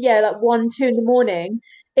point it was like 1, 2 in the morning.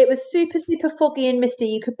 It was super, super foggy and misty.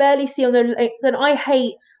 You could barely see on the. And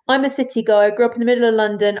I'm a city girl. I grew up in the middle of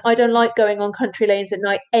London. I don't like going on country lanes at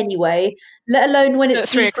night anyway, let alone when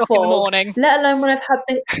it's 3 o'clock in the morning. Let alone when I've had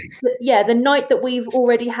the night that we've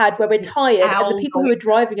already had where we're tired and the people who are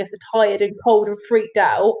driving us are tired and cold and freaked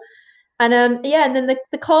out. And and then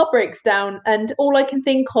the car breaks down and all I can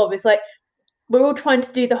think of is like, we're all trying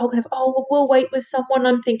to do the whole kind of, we'll wait with someone.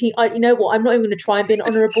 I'm thinking, you know what? I'm not even going to try and be an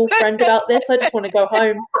honourable friend about this. I just want to go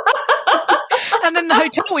home. And then the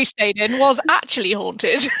hotel we stayed in was actually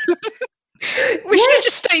haunted. We should have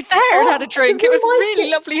just stayed there and had a drink. It was a really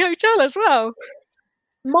lovely hotel as well.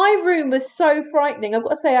 My room was so frightening. I've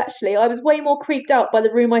got to say, actually, I was way more creeped out by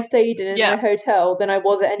the room I stayed in my hotel than I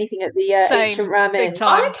was at anything at the Ancient Ram Inn.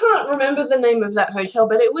 I can't remember the name of that hotel,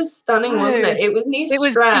 but it was stunning, wasn't it? It was near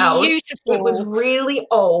Stroud. It was beautiful. It was really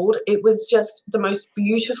old. It was just the most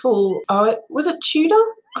beautiful. Was it Tudor?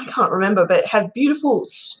 I can't remember, but it had beautiful,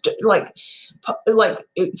 smooth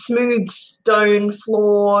stone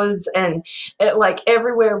floors, and it,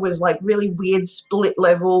 everywhere was really weird split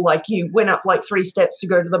level. Like you went up 3 steps to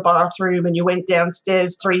go to the bathroom, and you went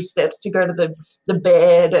downstairs 3 steps to go to the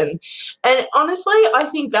bed, and honestly, I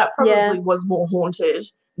think that probably was more haunted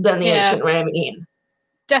than the Ancient Ram Inn.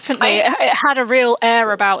 Definitely, it had a real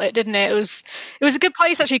air about it, didn't it? It was a good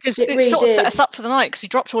place actually because it really sort of set us up for the night because we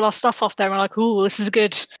dropped all our stuff off there and we're like, "Oh, this is a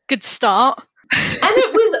good start." And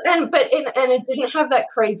it was, and it didn't have that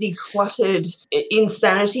crazy cluttered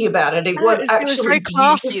insanity about it. It was very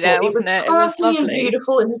classy there, wasn't it? It was classy and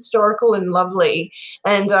beautiful and historical and lovely.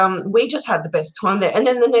 And we just had the best time there. And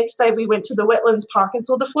then the next day we went to the wetlands park and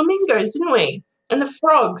saw the flamingos, didn't we? And the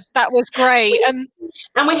frogs. That was great. And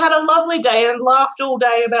we had a lovely day and laughed all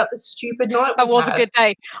day about the stupid night. That was a good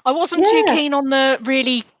day. I wasn't too keen on the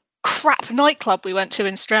really crap nightclub we went to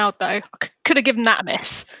in Stroud, though. I could have given that a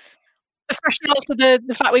miss. Especially after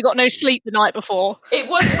the fact we got no sleep the night before. It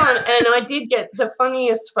was fun, and I did get the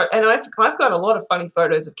funniest photo. And I've got a lot of funny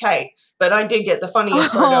photos of Kate, but I did get the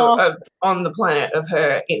funniest photo of on the planet of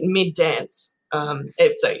her in mid-dance.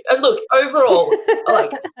 Look, overall,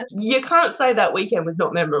 you can't say that weekend was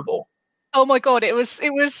not memorable. Oh my god, it was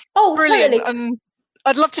brilliant. Totally.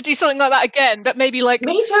 I'd love to do something like that again, but maybe me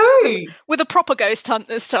too, with a proper ghost hunt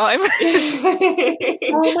this time. And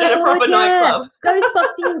a proper nightclub.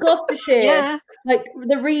 Ghostbusting in Gloucestershire. Yeah. Like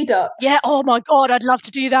the read up. Yeah, oh my god, I'd love to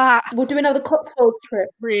do that. We'll do another Cotswold trip.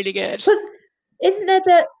 Really good. Because isn't there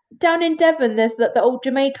down in Devon, there's the old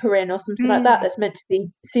Jamaica Inn or something like that that's meant to be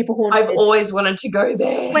super haunted. I've always wanted to go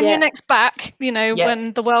there. When you're next back,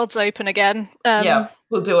 when the world's open again,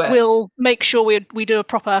 we'll do it. We'll make sure we do a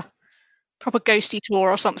proper ghosty tour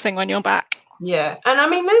or something when you're back. Yeah, and I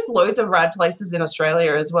mean, there's loads of rad places in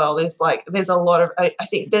Australia as well. There's a lot of. I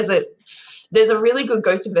think there's a really good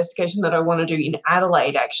ghost investigation that I want to do in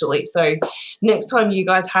Adelaide, actually. So next time you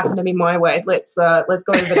guys happen to be my way, let's go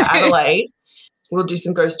over to Adelaide. We'll do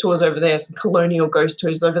some ghost tours over there, some colonial ghost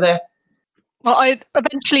tours over there. Well, I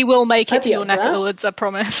eventually will make it to your neck of the woods, I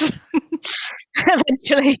promise.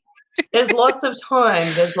 Eventually. There's lots of time.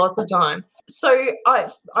 So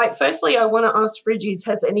firstly, I want to ask Friggies,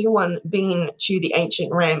 has anyone been to the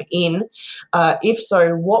Ancient Ram Inn? If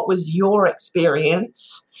so, what was your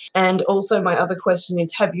experience? And also my other question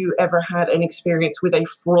is, have you ever had an experience with a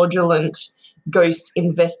fraudulent ghost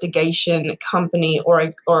investigation company or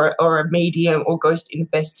a medium or ghost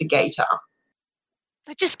investigator?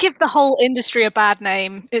 They just give the whole industry a bad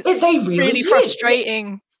name. It's really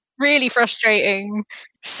frustrating. Really frustrating.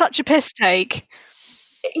 Such a piss take.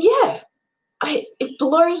 Yeah. It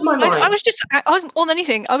blows my mind. I was more than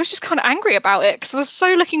anything, I was just kind of angry about it because I was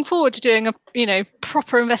so looking forward to doing a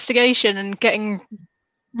proper investigation and getting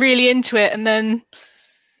really into it, and then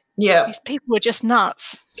these people were just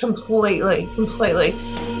nuts. Completely.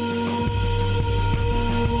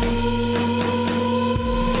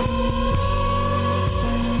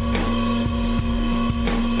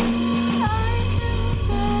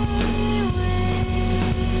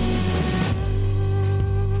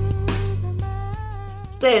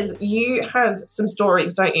 Says you have some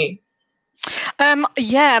stories, don't you?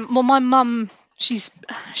 Yeah. Well, my mum, she's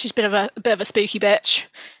a bit of a spooky bitch.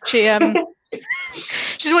 She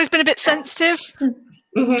she's always been a bit sensitive,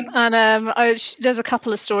 and there's a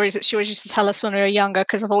couple of stories that she always used to tell us when we were younger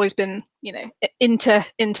because I've always been into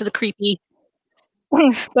the creepy,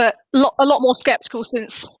 but a lot more skeptical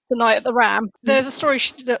since the night at the Ram. There's a story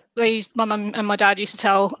that my mum and my dad used to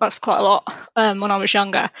tell us quite a lot when I was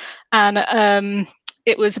younger, and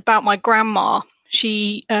it was about my grandma.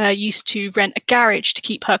 She used to rent a garage to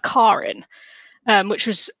keep her car in, which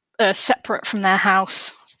was separate from their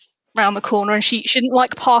house around the corner, and she didn't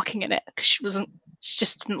like parking in it because she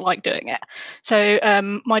just didn't like doing it. So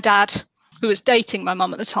my dad, who was dating my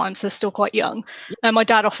mum at the time, so they're still quite young, and my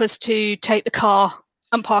dad offers to take the car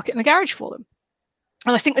and park it in the garage for them.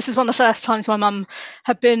 And I think this is one of the first times my mum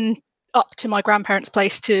had been up to my grandparents'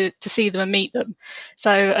 place to see them and meet them.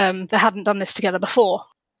 So they hadn't done this together before.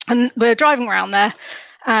 And we're driving around there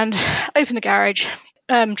and open the garage,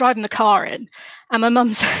 driving the car in. And my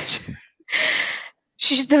mum said,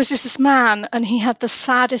 there was just this man and he had the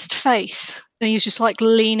saddest face. And he was just like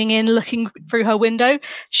leaning in, looking through her window.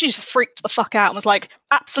 She just freaked the fuck out and was like,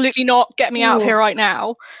 absolutely not, get me out of here right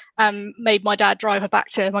now. And made my dad drive her back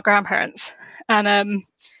to my grandparents. And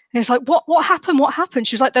he was like, what happened? What happened?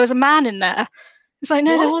 She was like, there was a man in there. He's like,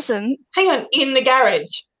 no, there wasn't. Hang on, in the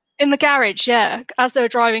garage? In the garage, yeah. As they were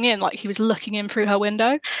driving in, like he was looking in through her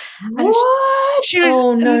window. And what? She was,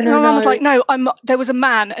 my mum was like, no, there was a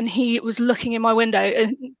man and he was looking in my window.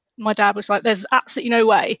 And my dad was like, there's absolutely no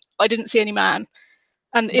way. I didn't see any man.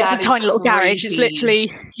 And it's a tiny little garage. It's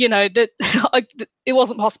literally, it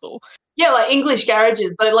wasn't possible. Yeah, like English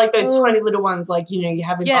garages, like those tiny little ones, like, you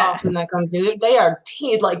have in baths and that kind of thing. They are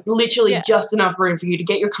like literally just enough room for you to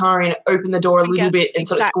get your car in, open the door a little bit and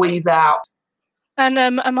sort of squeeze out. And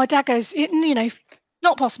my dad goes,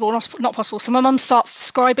 not possible, not possible. So my mum starts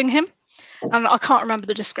describing him, and I can't remember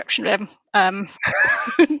the description of him,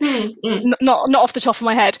 not off the top of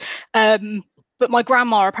my head. But my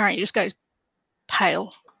grandma apparently just goes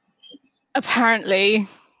pale. Apparently,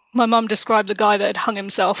 my mum described the guy that had hung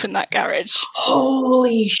himself in that garage.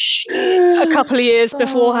 Holy shit! A couple of years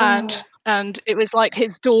beforehand, and it was like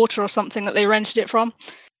his daughter or something that they rented it from.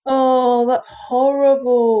 Oh, that's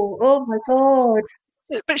horrible! Oh my god!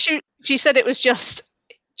 But she said it was just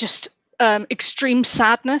extreme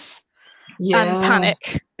sadness and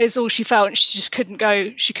panic is all she felt, and she just couldn't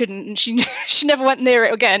go. She couldn't, and she never went near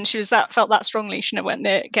it again. She felt that strongly. She never went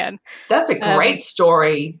near it again. That's a great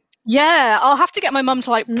story. Yeah, I'll have to get my mum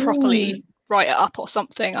to like properly write it up or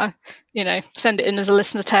something. Send it in as a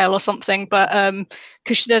listener tale or something. But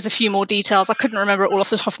because there's a few more details, I couldn't remember it all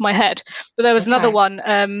off the top of my head. But there was another one.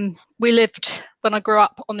 We lived when I grew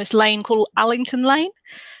up on this lane called Allington Lane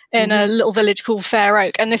in a little village called Fair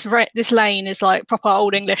Oak, and this lane is like proper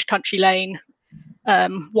old English country lane,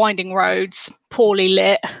 winding roads, poorly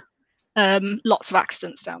lit, lots of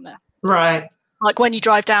accidents down there. Right. Like when you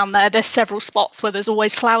drive down there, there's several spots where there's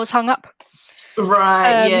always flowers hung up.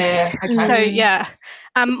 Right. Yeah. Okay. So yeah,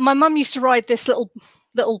 my mum used to ride this little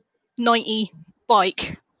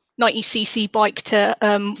 90cc bike to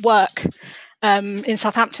work in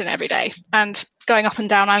Southampton every day, and going up and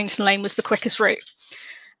down Allington Lane was the quickest route.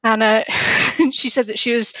 And she said that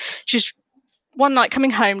she was one night coming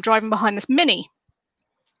home driving behind this Mini,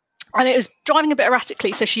 and it was driving a bit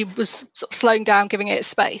erratically, so she was sort of slowing down, giving it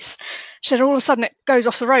space. She said all of a sudden it goes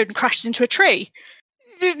off the road and crashes into a tree.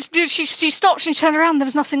 She stopped and she turned around. There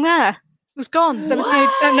was nothing there. It was gone. There was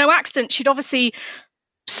no accident. She'd obviously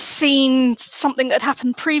seen something that had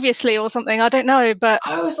happened previously or something. I don't know, but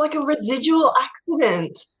it was like a residual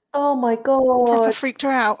accident. Oh my god! Proper freaked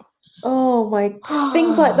her out. Oh my,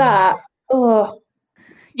 things like that. Oh.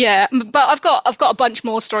 Yeah, but I've got a bunch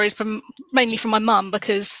more stories mainly from my mum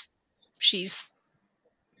because she's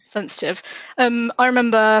sensitive. I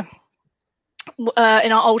remember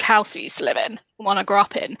in our old house we used to live in, the one I grew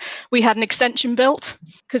up in, we had an extension built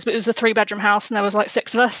because it was a 3-bedroom house and there was like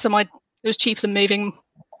 6 of us, so it was cheaper than moving.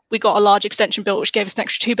 We got a large extension built which gave us an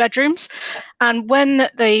extra 2 bedrooms, and when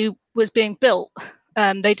they was being built,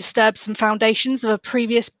 they disturbed some foundations of a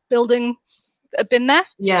previous building that had been there.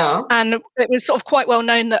 Yeah. And it was sort of quite well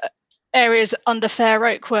known that areas under Fair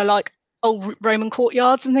Oak were like old Roman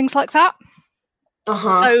courtyards and things like that.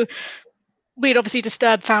 So we'd obviously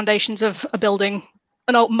disturbed foundations of a building,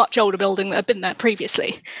 much older building that had been there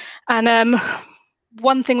previously. And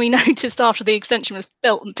one thing we noticed after the extension was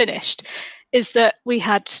built and finished is that we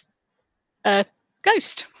had a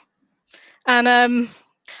ghost. And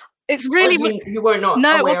it's really you were not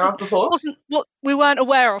aware of before? It wasn't what we weren't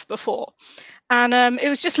aware of before. And it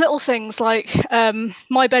was just little things like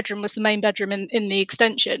my bedroom was the main bedroom in the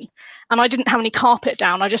extension, and I didn't have any carpet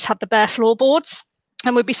down. I just had the bare floorboards,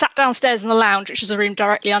 and we'd be sat downstairs in the lounge, which is a room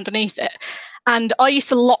directly underneath it. And I used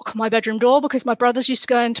to lock my bedroom door because my brothers used to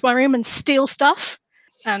go into my room and steal stuff,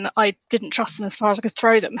 and I didn't trust them as far as I could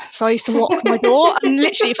throw them. So I used to lock my door, and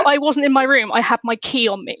literally if I wasn't in my room, I had my key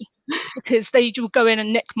on me because they would go in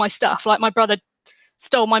and nick my stuff. Like my brother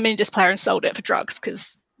stole my mini disc player and sold it for drugs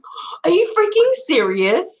because Are you freaking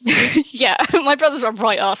serious? Yeah, my brothers are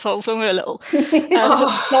right assholes when we were little.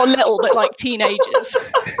 Not little, but like teenagers.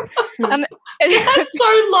 And that's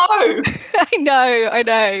so low. I know.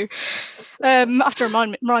 I have to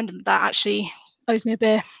remind them of that, actually. Owes me a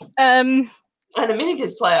beer. And a mini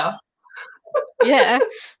disc player. Yeah.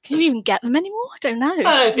 Can you even get them anymore? I don't know.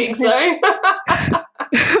 I don't think so.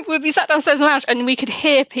 We'd be sat downstairs in the lounge and we could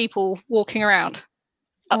hear people walking around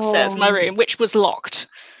upstairs in my room, which was locked.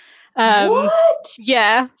 What?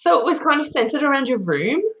 Yeah. So it was kind of centered around your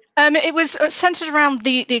room? It was centered around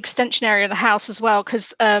the extension area of the house as well,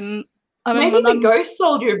 because maybe the ghost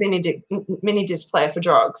sold you a mini disc player for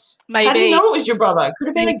drugs. Maybe. How do you know it was your brother? Could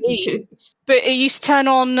have been But it used to turn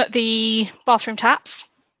on the bathroom taps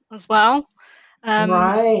as well.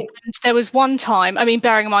 Right. And there was one time, I mean,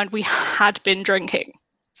 bearing in mind we had been drinking,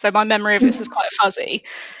 so my memory of this is quite fuzzy.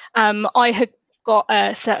 I had got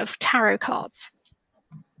a set of tarot cards,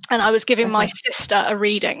 and I was giving my sister a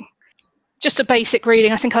reading. Just a basic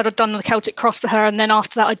reading. I think I'd have done the Celtic cross for her, and then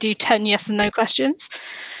after that I'd do 10 yes and no questions.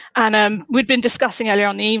 And we'd been discussing earlier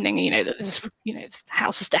on in the evening, that this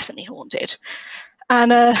house is definitely haunted. And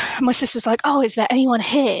my sister's like, "Oh, is there anyone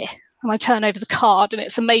here?" And I turn over the card, and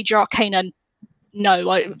it's a major arcana. No.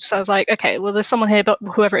 So I was like, "Okay, well, there's someone here, but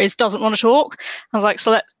whoever it is doesn't want to talk." I was like,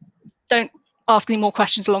 "So don't ask any more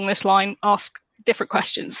questions along this line. Ask different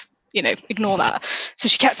questions. Ignore that." So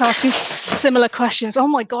she kept asking similar questions. Oh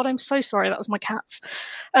my God, I'm so sorry. That was my cats.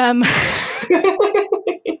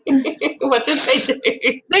 What did they do?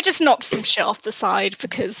 They just knocked some shit off the side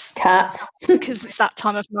because cats. Because it's that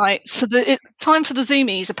time of night. So time for the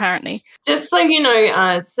zoomies, apparently. Just so you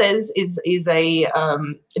know, Says is a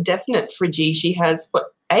definite Friggy. She has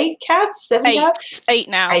 8 cats, 7 cats? 8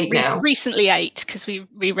 now. 8 now. Recently 8 because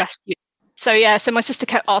we rescued. So yeah, so my sister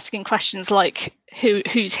kept asking questions like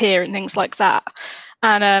who's here and things like that,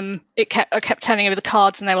 and I kept turning over the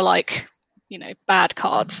cards, and they were like, bad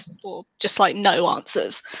cards or just like no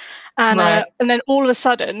answers, and and then all of a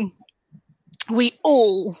sudden, we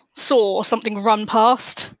all saw something run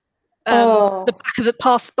past the back of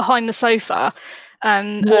behind the sofa,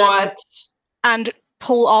 and and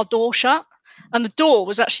pull our door shut, and the door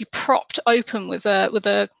was actually propped open with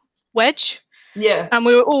a wedge. Yeah. And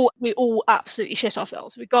we all absolutely shit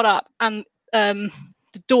ourselves. We got up and the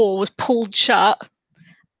door was pulled shut,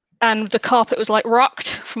 and the carpet was like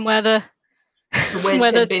rocked from where the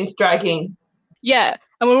wedge had been dragging. Yeah.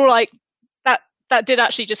 And we were all like, that did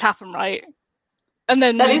actually just happen, right? And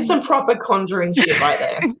then that is some proper conjuring shit right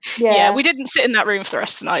there. Yeah, we didn't sit in that room for the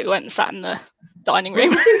rest of the night. We went and sat in the dining room.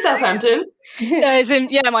 Was this in Southampton?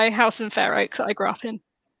 It's my house in Fair Oaks that I grew up in.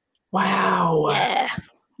 Wow.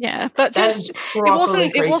 Yeah, but it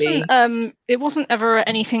wasn't ever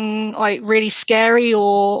anything like really scary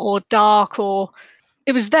or dark, or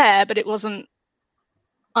it was there, but it wasn't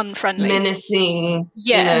unfriendly, menacing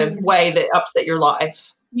in a way that upset your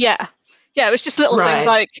life. Yeah, it was just little things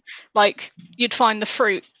like you'd find the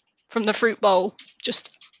fruit from the fruit bowl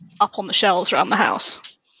just up on the shelves around the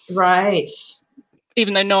house. Right.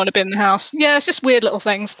 Even though no one had been in the house. Yeah, it's just weird little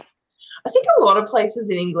things. I think a lot of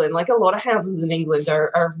places in England, like a lot of houses in England,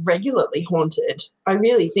 are regularly haunted. I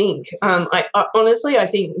really think. I honestly, I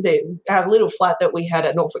think that our little flat that we had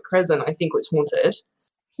at Norfolk Crescent, I think was haunted.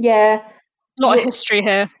 Yeah. A lot of history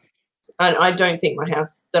here. And I don't think my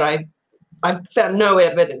house that I found no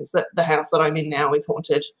evidence that the house that I'm in now is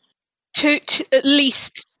haunted. At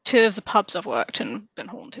least 2 of the pubs I've worked in been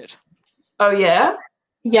haunted. Oh, yeah?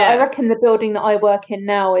 Yeah, I reckon the building that I work in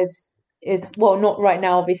now is well, not right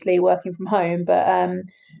now, obviously working from home, but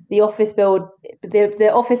the office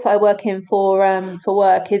the office that I work in for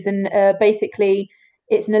work is basically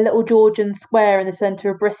it's in a little Georgian square in the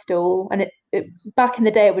centre of Bristol, and back in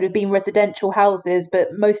the day it would have been residential houses, but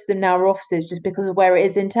most of them now are offices just because of where it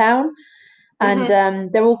is in town,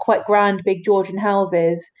 and they're all quite grand, big Georgian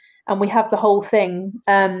houses, and we have the whole thing.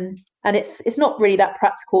 And it's not really that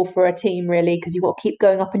practical for a team, really, because you've got to keep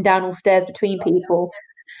going up and down all stairs between people.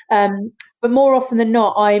 But more often than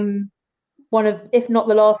not, I'm one of, if not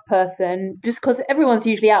the last person, just because everyone's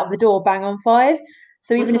usually out of the door bang on 5.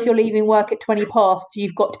 So even if you're leaving work at 20 past,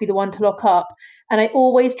 you've got to be the one to lock up. And I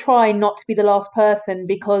always try not to be the last person,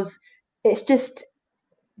 because it's just,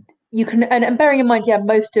 you can, and bearing in mind,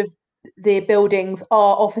 most of the buildings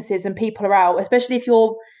are offices and people are out, especially if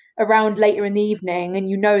you're around later in the evening and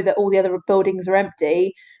you know that all the other buildings are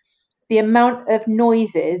empty. The amount of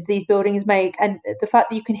noises these buildings make, and the fact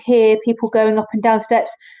that you can hear people going up and down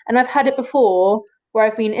steps. And I've had it before where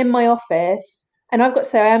I've been in my office, and I've got to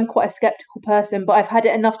say I am quite a skeptical person, but I've had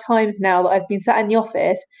it enough times now that I've been sat in the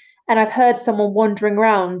office and I've heard someone wandering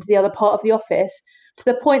around the other part of the office to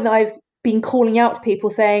the point that I've been calling out to people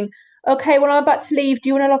saying, okay, well, I'm about to leave. Do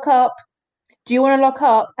you want to lock up? Do you want to lock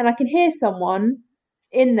up? And I can hear someone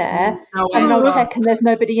in there, and then I'll check and there's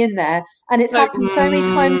nobody in there. And it's happened so many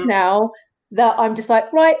times now that I'm just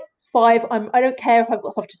like, right, 5, I don't care if I've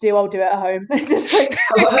got stuff to do, I'll do it at home. It's just like,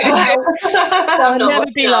 I'll never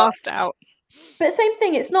be last out. But same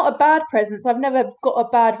thing, it's not a bad presence. I've never got a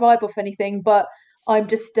bad vibe off anything, but I'm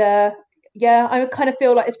just I kind of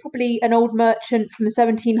feel like it's probably an old merchant from the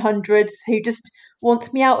 1700s who just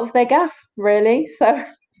wants me out of their gaff, really. So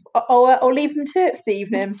I'll leave them to it for the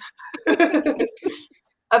evening.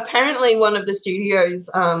 Apparently one of the studios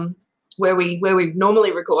where we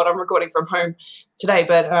normally record, I'm recording from home today,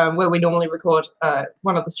 but where we normally record,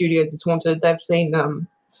 one of the studios is haunted. They've seen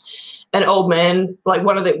an old man, like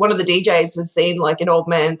one of the DJs has seen like an old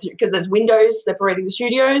man, because there's windows separating the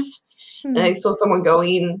studios, and they saw someone go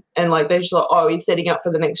in, and like they just thought, oh, he's setting up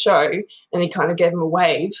for the next show, and he kind of gave him a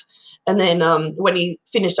wave. And then when he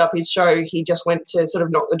finished up his show, he just went to sort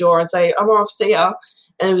of knock the door and say, I'm off, see ya,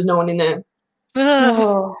 and there was no one in there.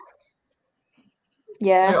 Oh.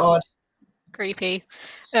 Yeah. So odd. Creepy.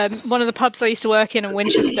 One of the pubs I used to work in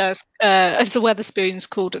Winchester is a Wetherspoons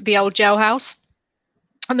called the Old Jailhouse.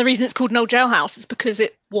 And the reason it's called an old jailhouse is because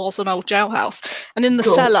it was an old jailhouse. And in the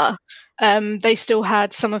cellar, they still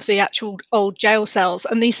had some of the actual old jail cells.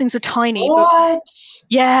 And these things are tiny. What? But,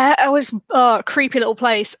 yeah, it was a creepy little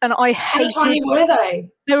place. And I hated it. How tiny were they?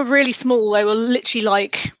 They were really small. They were literally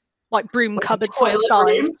like broom cupboard sort of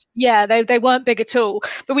size. Room? Yeah, they weren't big at all.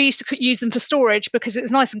 But we used to use them for storage because it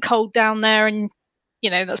was nice and cold down there, and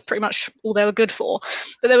that's pretty much all they were good for.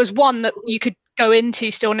 But there was one that you could go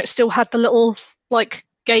into still, and it still had the little like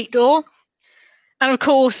gate door. And of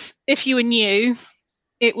course, if you were new,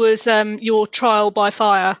 it was your trial by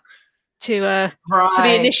fire to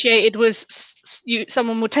be initiated. Was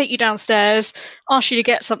someone would take you downstairs, ask you to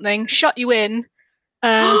get something, shut you in,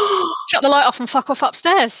 shut the light off, and fuck off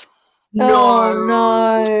upstairs.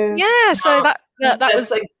 No. Yeah, so that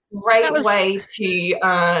was a great way to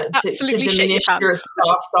diminish your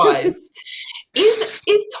staff size.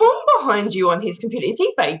 Is Tom behind you on his computer? Is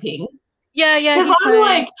he vaping? Yeah. Because I'm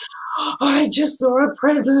like, I just saw a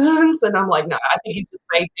presence, and I'm like, no, I think he's just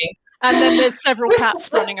vaping. And then there's several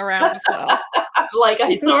cats running around as well. Like,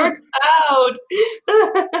 I saw a cloud.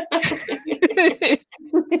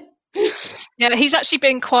 Yeah, he's actually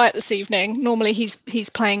been quiet this evening. Normally he's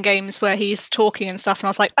playing games where he's talking and stuff, and I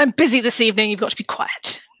was like, I'm busy this evening, you've got to be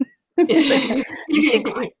quiet. He's been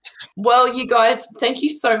quiet. Well, you guys, thank you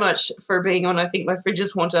so much for being on. I think my fridge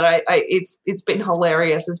is haunted. It's been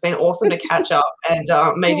hilarious. It's been awesome to catch up, and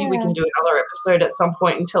maybe we can do another episode at some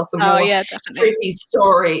point and tell some more creepy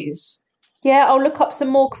stories. Yeah, I'll look up some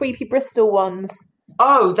more creepy Bristol ones.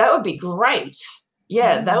 Oh, that would be great.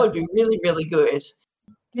 Yeah, that would be really, really good.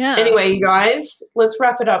 Yeah. Anyway, you guys, let's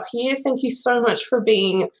wrap it up here. Thank you so much for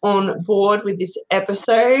being on board with this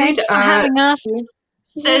episode. Thanks for having us.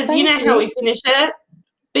 Says, you know how we finish it.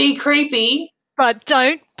 Be creepy. But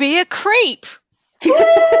don't be a creep.